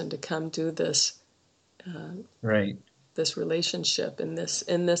chosen to come do this Right. this relationship in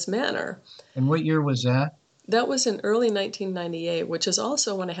this manner. And what year was that? That was in early 1998, which is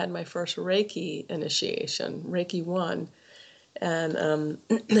also when I had my first Reiki initiation, Reiki 1. And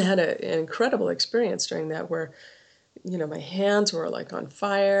I had an incredible experience during that where, my hands were like on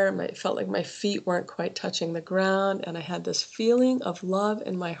fire. It felt like my feet weren't quite touching the ground. And I had this feeling of love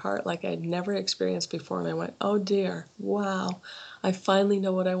in my heart like I'd never experienced before. And I went, oh dear, wow, I finally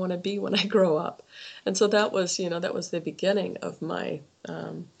know what I want to be when I grow up. And so that was the beginning of my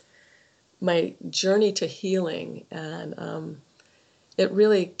my journey to healing, and it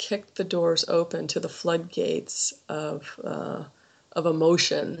really kicked the doors open to the floodgates of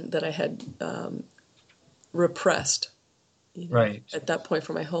emotion that I had repressed, Right. at that point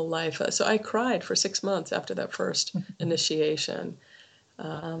for my whole life. So I cried for 6 months after that first initiation.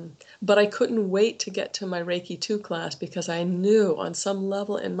 But I couldn't wait to get to my Reiki 2 class because I knew on some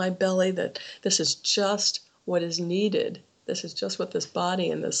level in my belly that this is just what is needed. This is just what this body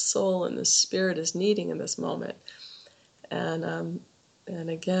and this soul and this spirit is needing in this moment. And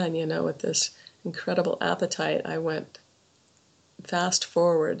again, with this incredible appetite, I went fast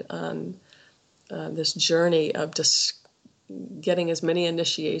forward on this journey of just getting as many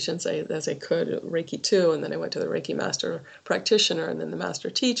initiations as I could, Reiki 2, and then I went to the Reiki Master Practitioner, and then the Master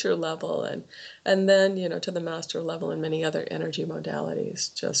Teacher level, and then, to the Master level and many other energy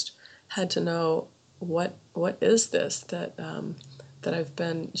modalities. Just had to know what is this that I've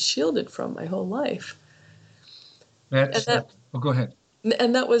been shielded from my whole life. Oh, go ahead.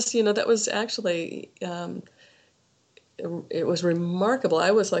 And that was actually, it was remarkable.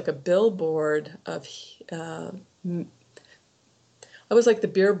 I was like a billboard of, I was like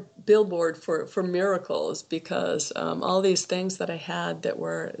the billboard for miracles, because all these things that I had that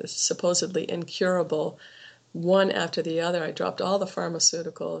were supposedly incurable, one after the other, I dropped all the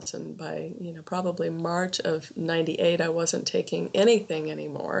pharmaceuticals, and by probably March of '98, I wasn't taking anything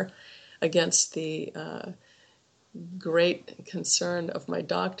anymore, against the great concern of my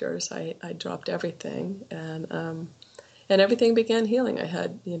doctors. I dropped everything, and everything began healing. I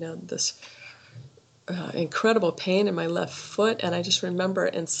had this incredible pain in my left foot, and I just remember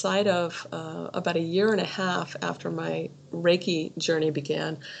inside of about a year and a half after my Reiki journey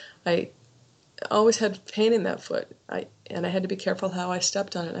began, I always had pain in that foot, and I had to be careful how I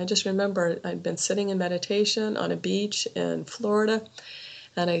stepped on it. I just remember I'd been sitting in meditation on a beach in Florida,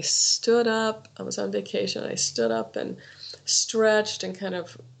 and I stood up. I was on vacation. I stood up and stretched and kind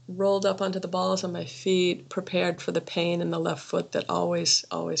of rolled up onto the balls of my feet, prepared for the pain in the left foot that always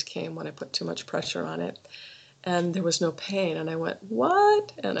came when I put too much pressure on it. And there was no pain, and I went,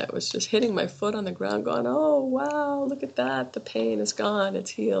 what? And I was just hitting my foot on the ground going, oh, wow, look at that. The pain is gone. It's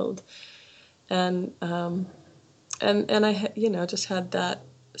healed. And and I, just had that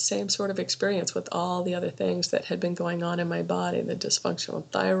same sort of experience with all the other things that had been going on in my body. The dysfunctional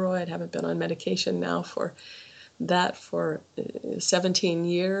thyroid, haven't been on medication now for 17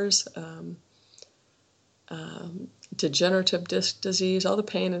 years. Degenerative disc disease, all the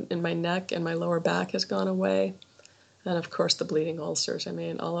pain in my neck and my lower back has gone away, and of course the bleeding ulcers. I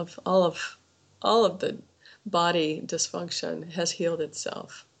mean, all of the body dysfunction has healed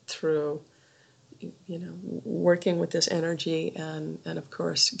itself through, working with this energy and of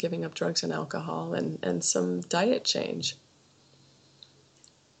course giving up drugs and alcohol and some diet change.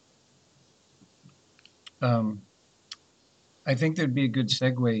 I think there'd be a good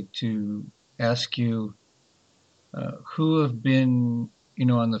segue to ask you who have been,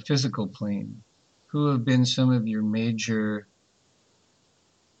 on the physical plane, who have been some of your major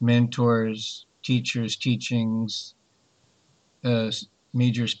mentors, teachers, teachings,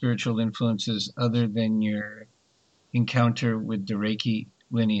 major spiritual influences other than your encounter with the Reiki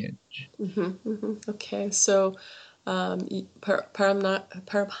lineage? Okay, so Paramhansa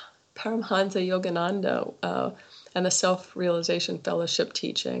Yogananda and the Self-Realization Fellowship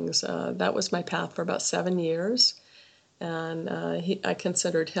teachings, that was my path for about 7 years. And I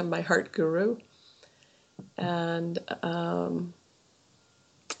considered him my heart guru. And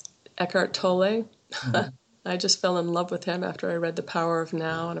Eckhart Tolle, I just fell in love with him after I read The Power of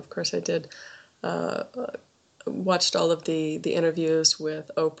Now. And of course I did, watched all of the interviews with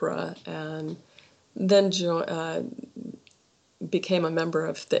Oprah, and then became a member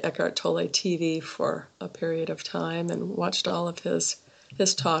of the Eckhart Tolle TV for a period of time and watched all of his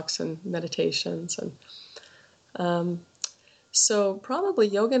talks and meditations. And so probably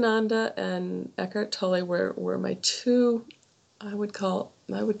Yogananda and Eckhart Tolle were my two, I would call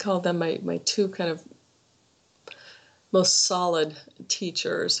them my two kind of most solid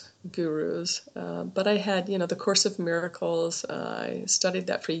teachers, gurus. But I had, the Course of Miracles. I studied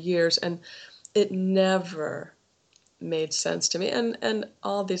that for years, and it never made sense to me. And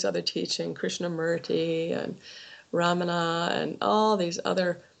all these other teaching, Krishnamurti and Ramana and all these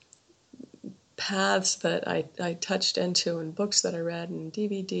other paths that I touched into in books that I read and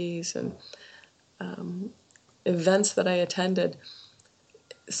DVDs and events that I attended,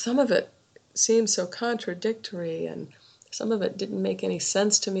 some of it seemed so contradictory, and some of it didn't make any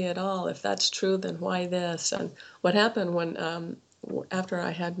sense to me at all. If that's true, then why this? And what happened when after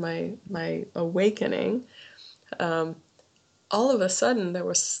I had my awakening, all of a sudden there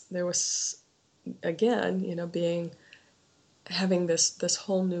was again, having this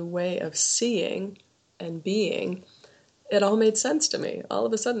whole new way of seeing and being. It all made sense to me. All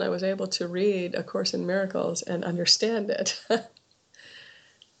of a sudden I was able to read A Course in Miracles and understand it.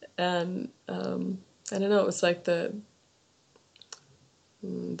 And I don't know, it was like the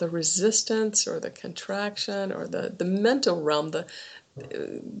resistance or the contraction or the mental realm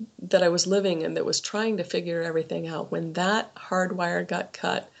that I was living in, that was trying to figure everything out. When that hardwire got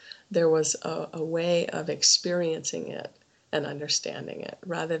cut, there was a way of experiencing it and understanding it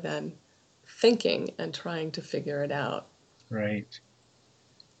rather than thinking and trying to figure it out. Right.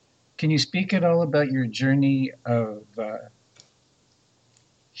 Can you speak at all about your journey of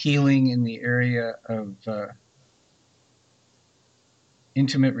healing in the area of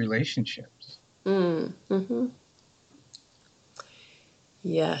intimate relationships? Mm-hmm.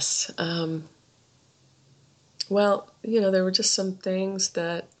 Yes. Well, there were just some things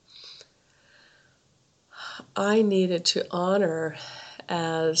that I needed to honor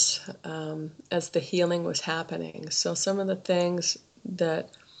as the healing was happening. So some of the things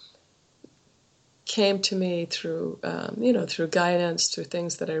that came to me through through guidance, through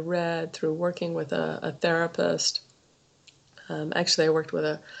things that I read, through working with a therapist. Actually, I worked with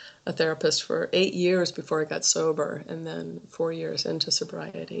a therapist for 8 years before I got sober, and then 4 years into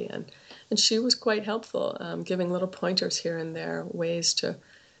sobriety, and she was quite helpful, giving little pointers here and there, ways to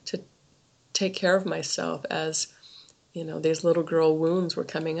take care of myself as these little girl wounds were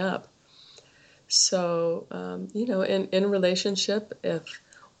coming up. So in relationship, if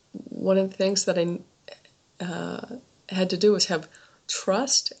one of the things that I had to do was have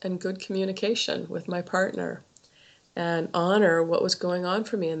trust and good communication with my partner, and honor what was going on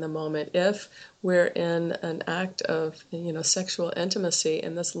for me in the moment. If we're in an act of sexual intimacy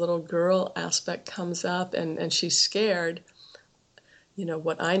and this little girl aspect comes up and she's scared,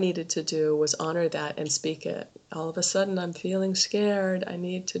 what I needed to do was honor that and speak it. All of a sudden I'm feeling scared. I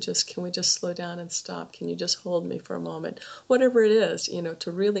need to can we just slow down and stop? Can you just hold me for a moment? Whatever it is,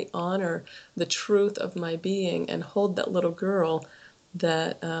 to really honor the truth of my being and hold that little girl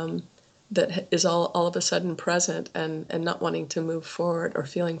that is all of a sudden present and not wanting to move forward or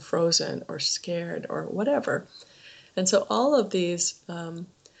feeling frozen or scared or whatever. And so all of these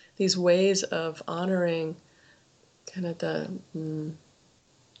ways of honoring kind of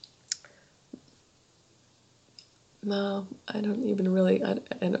no, I don't even really, I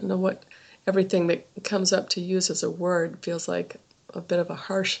don't know what, everything that comes up to use as a word feels like a bit of a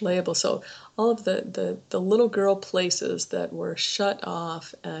harsh label. So all of the little girl places that were shut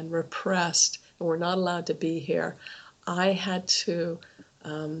off and repressed and were not allowed to be here, I had to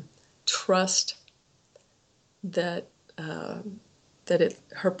trust that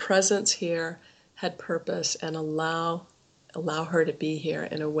her presence here had purpose, and allow her to be here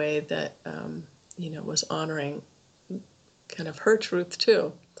in a way that was honoring kind of her truth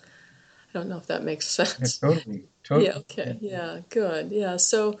too. I don't know if that makes sense. Yeah, totally. Yeah, okay. Yeah, good. Yeah.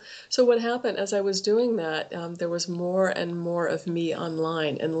 So what happened as I was doing that, there was more and more of me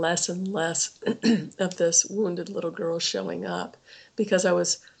online, and less of this wounded little girl showing up, because I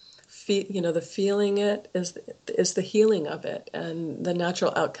was, the feeling it is the healing of it, and the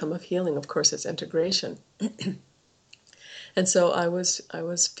natural outcome of healing, of course, is integration. And so I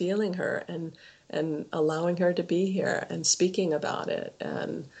was feeling her and allowing her to be here and speaking about it,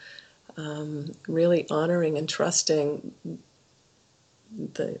 and really honoring and trusting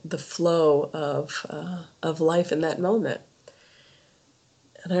the flow of life in that moment.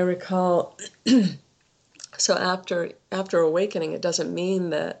 And I recall, so after awakening, it doesn't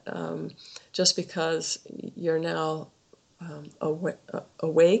mean that just because you're now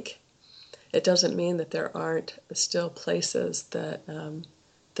awake, it doesn't mean that there aren't still places that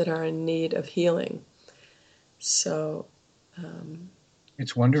are in need of healing. So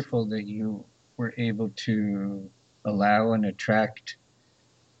it's wonderful that you were able to allow and attract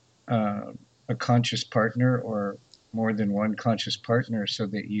a conscious partner, or more than one conscious partner, so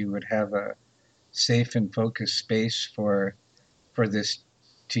that you would have a safe and focused space for this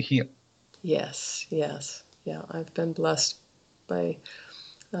to heal. Yes. Yeah, I've been blessed by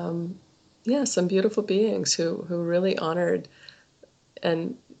some beautiful beings who really honored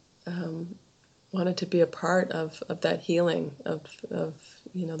and wanted to be a part of that healing of the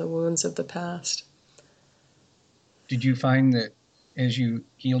wounds of the past. Did you find that as you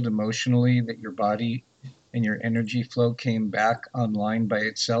healed emotionally, that your body and your energy flow came back online by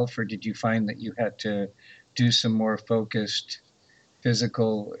itself, or did you find that you had to do some more focused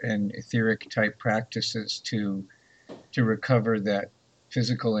physical and etheric type practices to recover that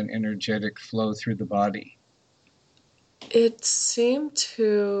physical and energetic flow through the body? It seemed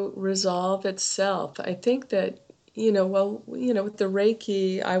to resolve itself. I think that, with the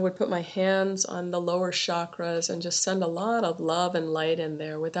Reiki, I would put my hands on the lower chakras and just send a lot of love and light in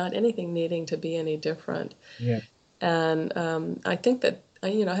there without anything needing to be any different. Yeah. And I think that, I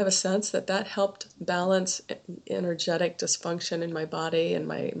have a sense that helped balance energetic dysfunction in my body and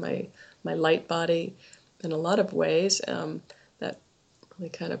my light body in a lot of ways. That really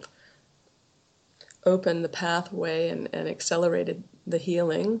kind of opened the pathway and accelerated the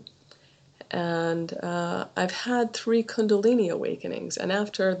healing. And I've had 3 Kundalini awakenings. And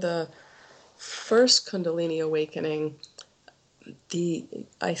after the first Kundalini awakening,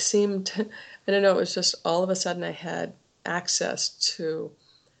 I seemed, I don't know, it was just all of a sudden I had access to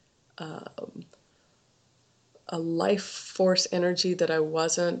a life force energy that I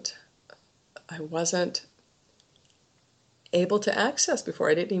wasn't able to access before.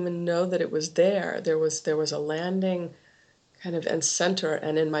 I didn't even know that it was there. There was a landing kind of and center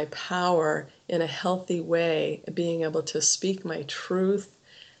and in my power in a healthy way, being able to speak my truth,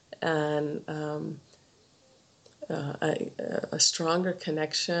 and a stronger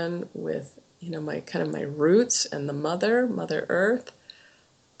connection with my roots and the Mother Earth.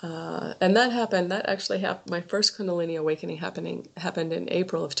 And that happened. That actually happened. My first Kundalini awakening happened in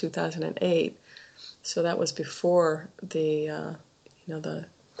April of 2008. So that was before the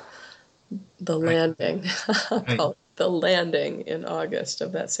landing. I'll call it the landing in August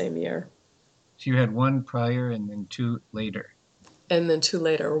of that same year. So you had 1 prior and then 2 later. And then 2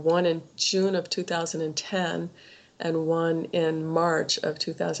 later, 1 in June of 2010 and 1 in March of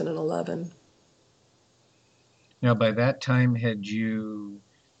 2011. Now, by that time, had you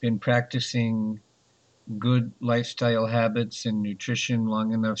been practicing good lifestyle habits and nutrition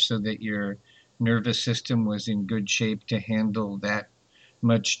long enough so that your nervous system was in good shape to handle that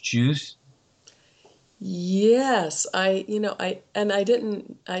much juice? Yes, I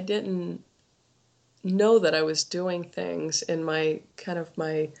didn't know that I was doing things in my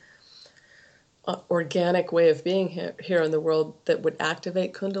organic way of being here in the world that would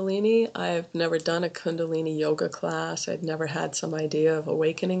activate Kundalini. I've never done a Kundalini yoga class. I'd never had some idea of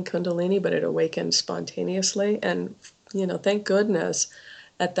awakening Kundalini, but it awakened spontaneously. And, thank goodness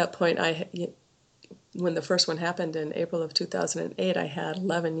at that point when the first one happened in April of 2008, I had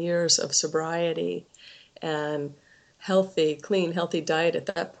 11 years of sobriety and clean, healthy diet. At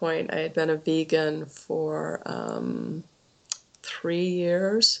that point, I had been a vegan for 3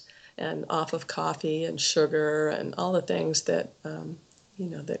 years and off of coffee and sugar and all the things that,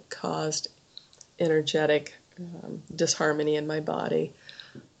 that caused energetic disharmony in my body.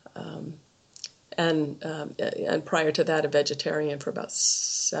 And prior to that, a vegetarian for about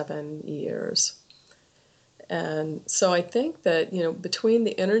 7 years. And so I think that, between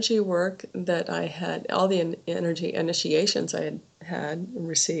the energy work that I had, all the energy initiations I had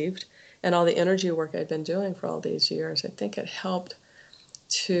received, and all the energy work I'd been doing for all these years, I think it helped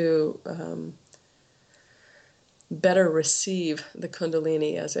to better receive the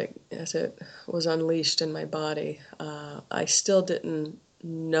Kundalini as it was unleashed in my body. I still didn't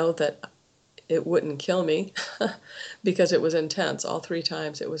know that it wouldn't kill me because it was intense. All 3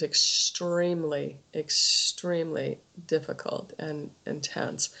 times it was extremely, extremely difficult and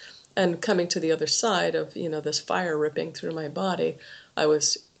intense. And coming to the other side of, this fire ripping through my body, I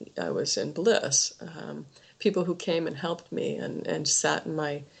was in bliss. People who came and helped me and sat in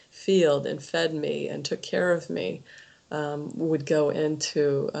my field and fed me and took care of me would go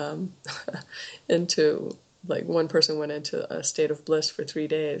into like one person went into a state of bliss for 3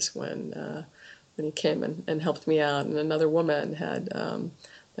 days when he came and helped me out, and another woman had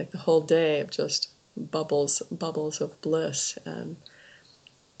like the whole day of just bubbles of bliss. And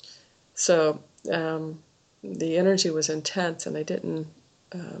so the energy was intense, and I didn't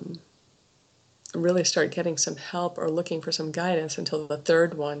really start getting some help or looking for some guidance until the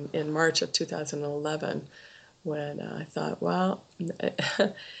third one in March of 2011, when I thought, well,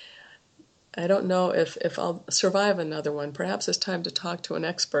 I don't know if I'll survive another one. Perhaps it's time to talk to an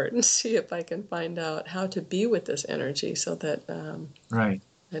expert and see if I can find out how to be with this energy so that Right.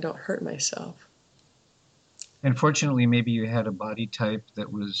 I don't hurt myself. And fortunately, maybe you had a body type that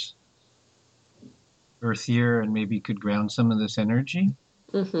was earthier and maybe could ground some of this energy.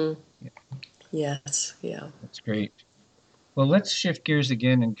 Mm-hmm. Yeah. Yes. Yeah. That's great. Well, let's shift gears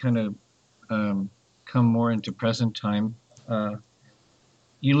again and kind of come more into present time.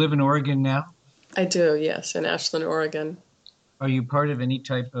 You live in Oregon now? I do, yes, in Ashland, Oregon. Are you part of any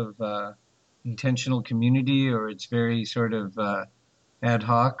type of intentional community, or it's very sort of ad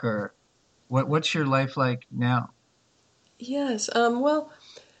hoc, or what's your life like now? Yes, well,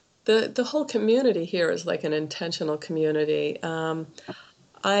 the whole community here is like an intentional community. I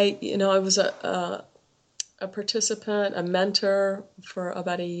was a participant, a mentor for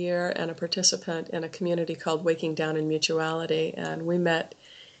about a year, and a participant in a community called Waking Down in Mutuality, and we met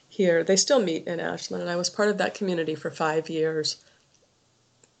here. They still meet in Ashland, and I was part of that community for 5 years.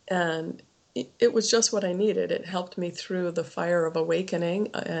 And it was just what I needed. It helped me through the fire of awakening,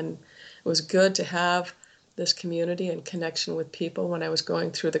 and it was good to have this community and connection with people when I was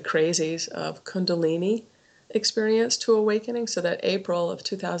going through the crazies of Kundalini experience to awakening. So that April of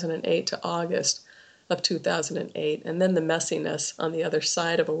 2008 to August of 2008, and then the messiness on the other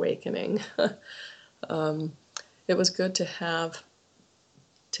side of awakening. It was good to have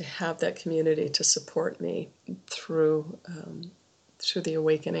that community to support me through the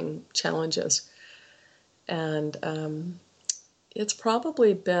awakening challenges. And it's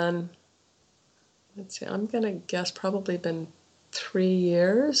probably been, I'm going to guess probably been 3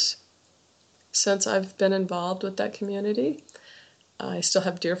 years since I've been involved with that community. I still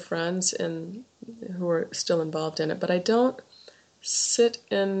have dear friends who are still involved in it, but I don't sit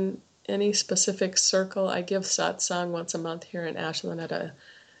in any specific circle. I give satsang once a month here in Ashland at a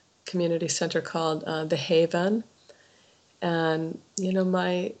community center called The Haven. And,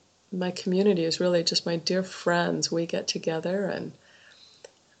 my community is really just my dear friends. We get together and...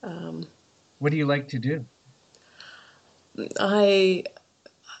 What do you like to do?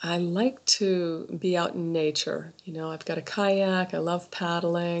 I like to be out in nature. I've got a kayak. I love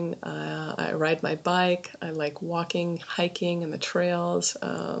paddling. I ride my bike. I like walking, hiking in the trails.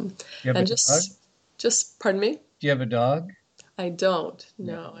 You have a dog? Pardon me? Do you have a dog? I don't.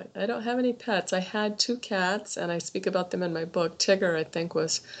 No, I don't have any pets. I had 2 cats, and I speak about them in my book. Tigger, I think,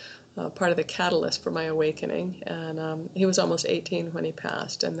 was part of the catalyst for my awakening, and he was almost 18 when he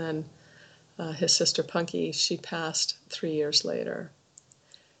passed. And then his sister Punky, she passed 3 years later.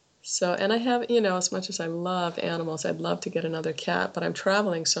 So, and I have, as much as I love animals, I'd love to get another cat, but I'm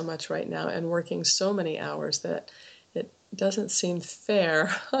traveling so much right now and working so many hours that it doesn't seem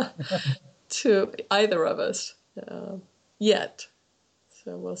fair to either of us yet.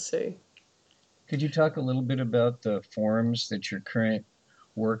 So we'll see. Could you talk a little bit about the forms that your current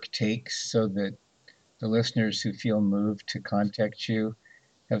work takes so that the listeners who feel moved to contact you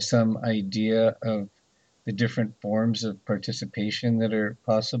have some idea of the different forms of participation that are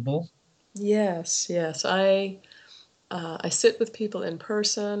possible? Yes, yes. I sit with people in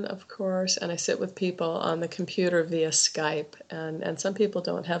person, of course, and I sit with people on the computer via Skype. And some people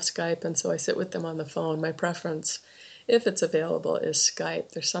don't have Skype, and so I sit with them on the phone. My preference, if it's available, is Skype.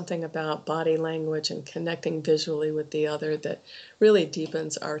 There's something about body language and connecting visually with the other that really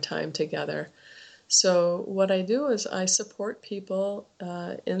deepens our time together. So, what I do is I support people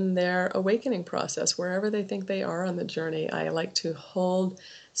in their awakening process, wherever they think they are on the journey. I like to hold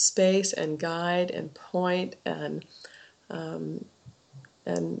space and guide and point um,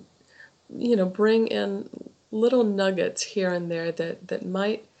 and bring in little nuggets here and there that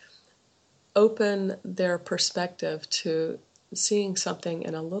might open their perspective to seeing something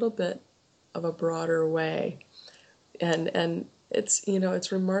in a little bit of a broader way. And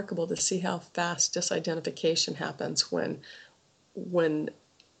it's remarkable to see how fast disidentification happens when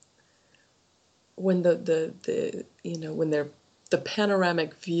the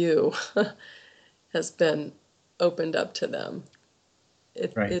panoramic view has been opened up to them.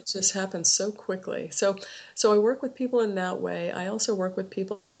 Right. It just happens so quickly. So I work with people in that way. I also work with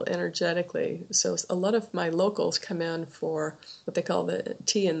people energetically. So a lot of my locals come in for what they call the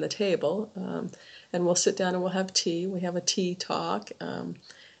tea in the table, and we'll sit down and we'll have tea. We have a tea talk, and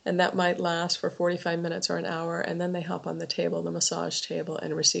that might last for 45 minutes or an hour, and then they hop on the table, the massage table,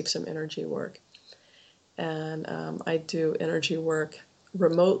 and receive some energy work. And I do energy work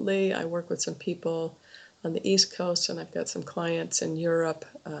remotely. I work with some people on the East Coast, and I've got some clients in Europe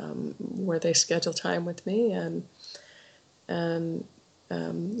where they schedule time with me, and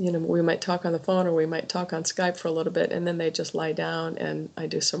we might talk on the phone or we might talk on Skype for a little bit, and then they just lie down, and I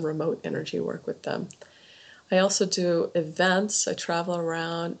do some remote energy work with them. I also do events. I travel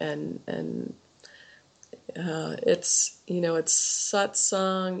around, and it's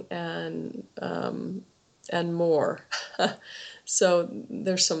satsang and more. So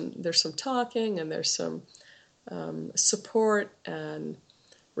there's some talking, and there's some support and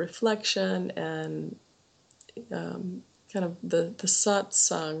reflection, and kind of the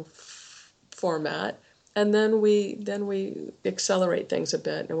satsang format. And then we accelerate things a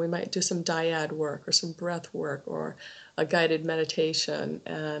bit, and we might do some dyad work or some breath work or a guided meditation,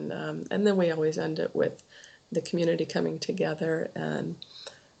 and then we always end it with the community coming together and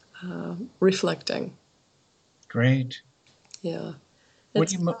reflecting. Great. Yeah.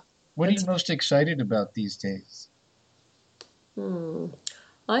 What are you most excited about these days?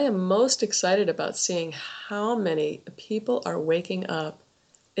 I am most excited about seeing how many people are waking up.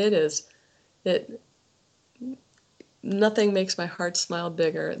 Nothing makes my heart smile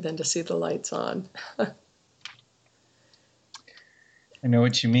bigger than to see the lights on. I know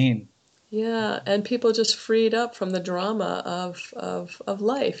what you mean. Yeah, and people just freed up from the drama of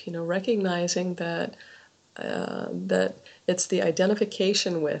life, recognizing that that it's the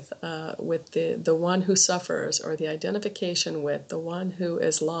identification with the one who suffers, or the identification with the one who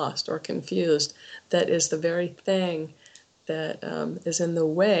is lost or confused, that is the very thing that is in the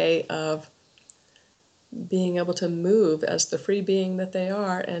way of being able to move as the free being that they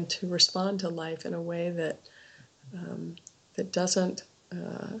are, and to respond to life in a way that doesn't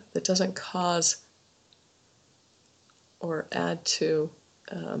cause or add to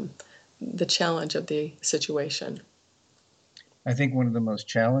the challenge of the situation. I think one of the most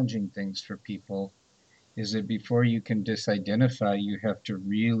challenging things for people is that before you can disidentify, you have to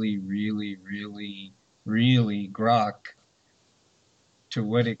really, really, really, really grok to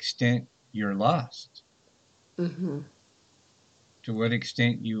what extent you're lost, Mm-hmm. to what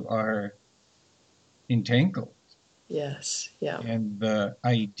extent you are entangled. Yes, yeah. And the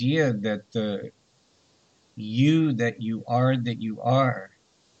idea that the you that you are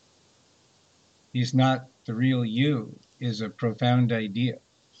is not the real you is a profound idea.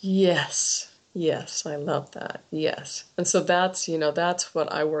 Yes, yes, I love that. Yes. And so that's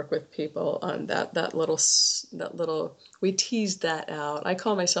what I work with people on, that little we tease that out. I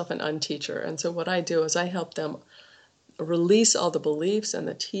call myself an unteacher. And so what I do is I help them release all the beliefs and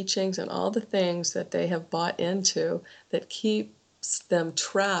the teachings and all the things that they have bought into that keeps them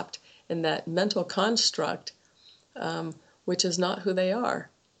trapped in that mental construct, which is not who they are.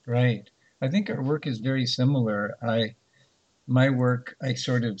 Right. I think our work is very similar. My work I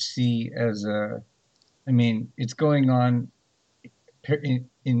sort of see as it's going on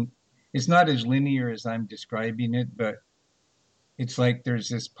it's not as linear as I'm describing it, but it's like there's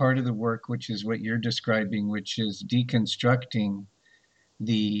this part of the work which is what you're describing, which is deconstructing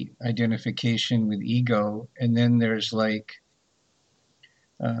the identification with ego, and then there's like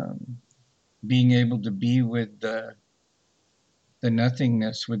being able to be with the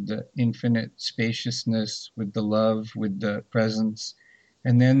nothingness with the infinite spaciousness, with the love, with the presence.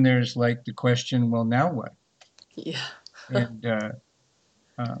 And then there's like the question, well, now what? Yeah. And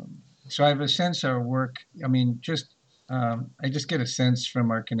um, so I have a sense our work, I mean, I just get a sense from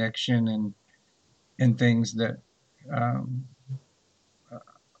our connection and things that um,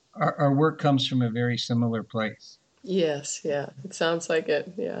 our work comes from a very similar place. Yes, yeah. It sounds like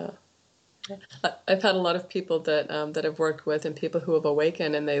it. Yeah. I've had a lot of people that I've worked with and people who have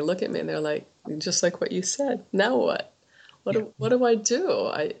awakened, and they look at me and they're like, just like what you said. Now what? Yeah. What do I do?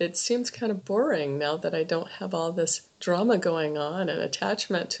 It seems kind of boring now that I don't have all this drama going on and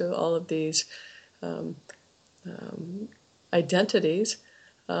attachment to all of these um, identities.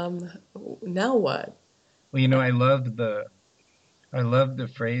 Um, Now what? Well, I love the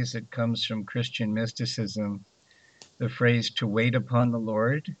phrase that comes from Christian mysticism, the phrase to wait upon the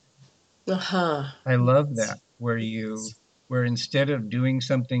Lord. Uh-huh. I love that, where instead of doing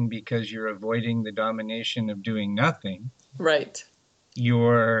something because you're avoiding the domination of doing nothing, Right.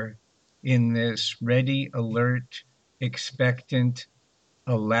 you're in this ready, alert, expectant,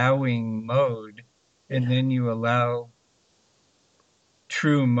 allowing mode, and Yeah. then you allow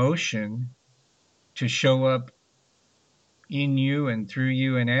true motion to show up in you and through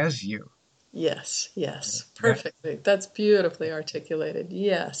you and as you. Yes. Yes. That Perfectly. That's beautifully articulated.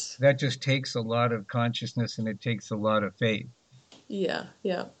 Yes. that just takes a lot of consciousness and it takes a lot of faith. Yeah.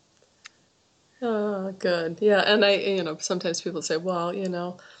 Yeah. Oh, good. Yeah. And sometimes people say, well,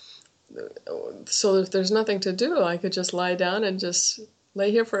 so if there's nothing to do, I could just lie down and just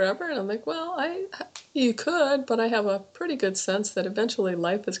lay here forever. And I'm like, well, you could, but I have a pretty good sense that eventually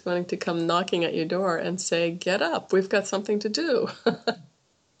life is going to come knocking at your door and say, get up, we've got something to do.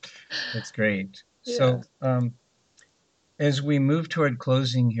 That's great. Yeah. So, as we move toward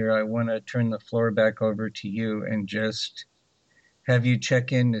closing here, I want to turn the floor back over to you and just have you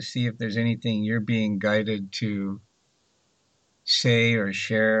check in to see if there's anything you're being guided to say or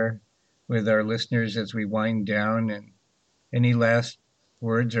share with our listeners as we wind down, and any last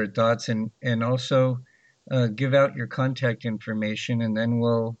words or thoughts, and also give out your contact information, and then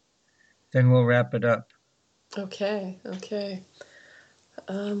we'll wrap it up. Okay. Okay.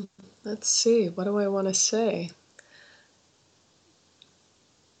 Um, let's see. What do I want to say?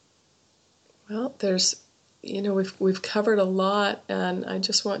 Well, we've covered a lot, and I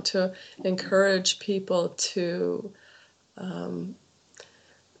just want to encourage people to um,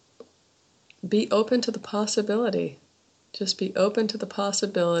 be open to the possibility. Just be open to the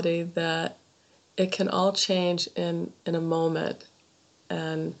possibility that it can all change in a moment,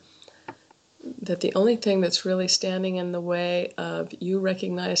 and that the only thing that's really standing in the way of you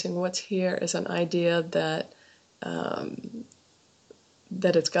recognizing what's here is an idea um,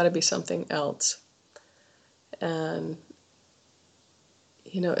 that it's got to be something else. And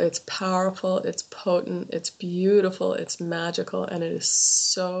it's powerful, it's potent, it's beautiful, it's magical, and it is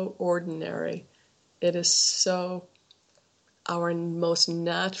so ordinary. It is so our most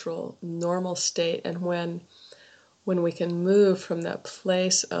natural, normal state. And when we can move from that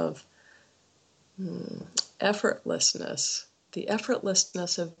place of effortlessness, the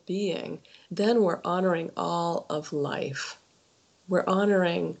effortlessness of being, then we're honoring all of life. We're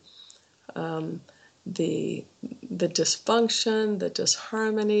honoring the dysfunction, the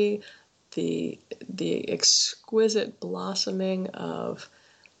disharmony, the exquisite blossoming of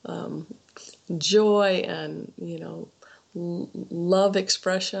joy and love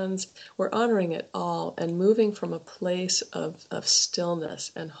expressions. We're honoring it all and moving from a place of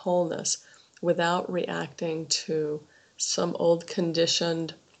stillness and wholeness without reacting to some old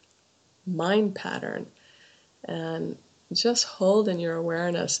conditioned mind pattern. And just hold in your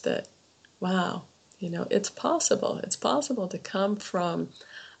awareness that, wow, it's possible. It's possible to come from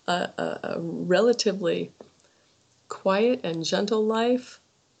a relatively quiet and gentle life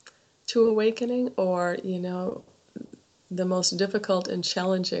to awakening, or, the most difficult and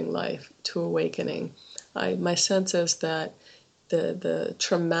challenging life to awakening. My sense is that the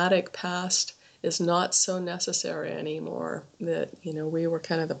traumatic past is not so necessary anymore. That we were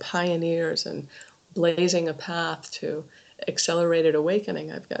kind of the pioneers and blazing a path to accelerated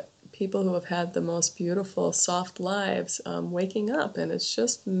awakening. I've got people who have had the most beautiful, soft lives waking up, and it's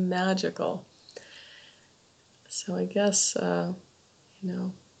just magical. So I guess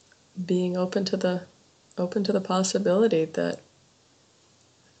being open to the possibility that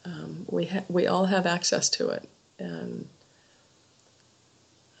we all have access to it, and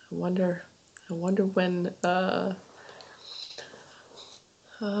I wonder when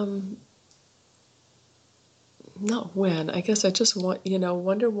not when. I guess I just want,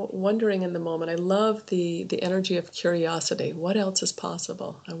 wondering in the moment. I love the energy of curiosity. What else is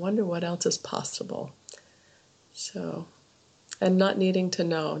possible? I wonder what else is possible. So, and not needing to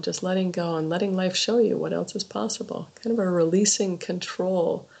know, just letting go and letting life show you what else is possible. Kind of a releasing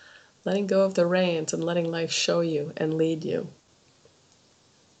control, letting go of the reins and letting life show you and lead you.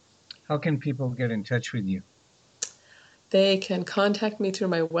 How can people get in touch with you? They can contact me through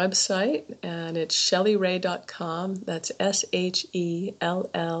my website, and it's shellyrae.com. That's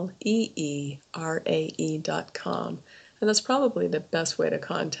SHELLEERAE.com. And that's probably the best way to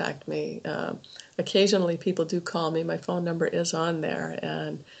contact me. Occasionally people do call me. My phone number is on there,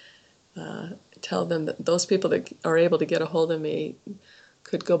 and tell them that those people that are able to get a hold of me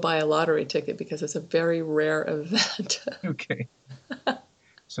could go buy a lottery ticket because it's a very rare event. Okay.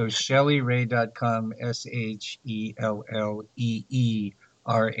 So ShellyRae.com,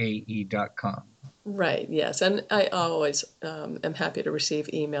 SHELLEERAE.com. Right, yes. And I always am happy to receive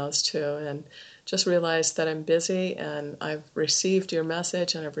emails too. And just realize that I'm busy, and I've received your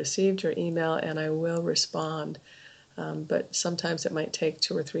message and I've received your email, and I will respond. But sometimes it might take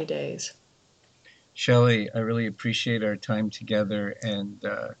 2 or 3 days. Shelly, I really appreciate our time together, and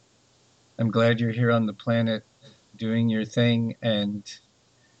I'm glad you're here on the planet doing your thing, and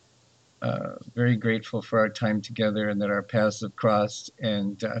very grateful for our time together and that our paths have crossed.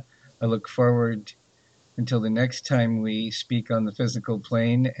 And I look forward until the next time we speak on the physical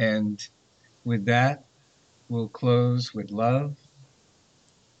plane. And with that, we'll close with love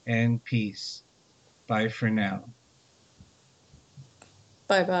and peace. Bye for now.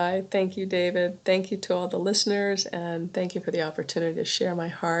 Bye-bye. Thank you, David. Thank you to all the listeners, and thank you for the opportunity to share my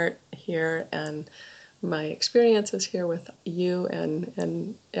heart here and my experiences here with you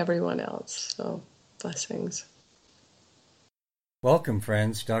and everyone else. So, blessings. Welcome,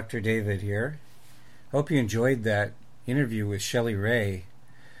 friends. Dr. David here. Hope you enjoyed that interview with Shelly Rae.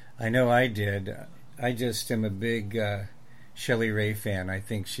 I know I did. I just am a big Shelly Rae fan. I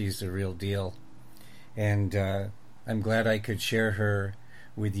think she's the real deal. And I'm glad I could share her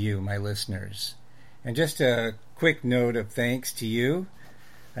with you, my listeners. And just a quick note of thanks to you.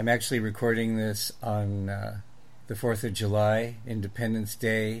 I'm actually recording this on the 4th of July, Independence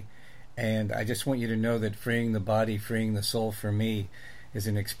Day, and I just want you to know that freeing the body, freeing the soul for me is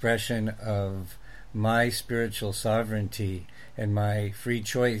an expression of my spiritual sovereignty and my free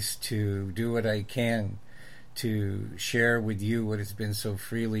choice to do what I can to share with you what has been so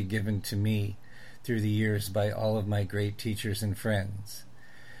freely given to me through the years by all of my great teachers and friends.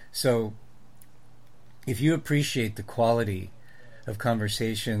 So, if you appreciate the quality of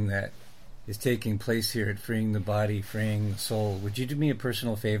conversation that is taking place here at Freeing the Body, Freeing the Soul, would you do me a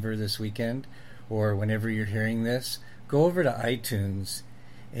personal favor this weekend, or whenever you're hearing this? Go over to iTunes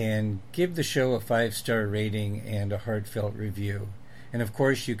and give the show a 5-star rating and a heartfelt review. And of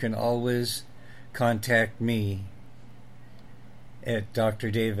course, you can always contact me at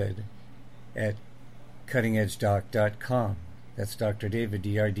Dr. David at cuttingedgedoc.com. That's Dr. David,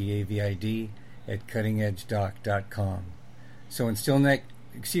 DRDAVID, at cuttingedgedoc.com. So until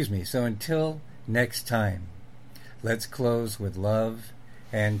next time, let's close with love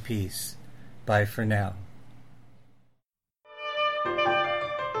and peace. Bye for now.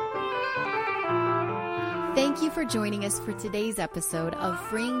 Thank you for joining us for today's episode of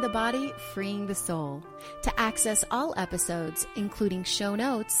Freeing the Body, Freeing the Soul. To access all episodes, including show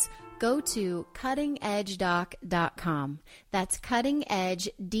notes, go to cuttingedgedoc.com. That's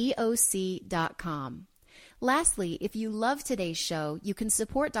cuttingedgedoc.com. Lastly, if you love today's show, you can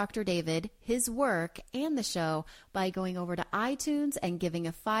support Dr. David, his work, and the show by going over to iTunes and giving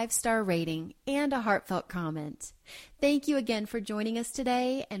a 5-star rating and a heartfelt comment. Thank you again for joining us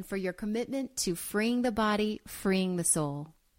today and for your commitment to freeing the body, freeing the soul.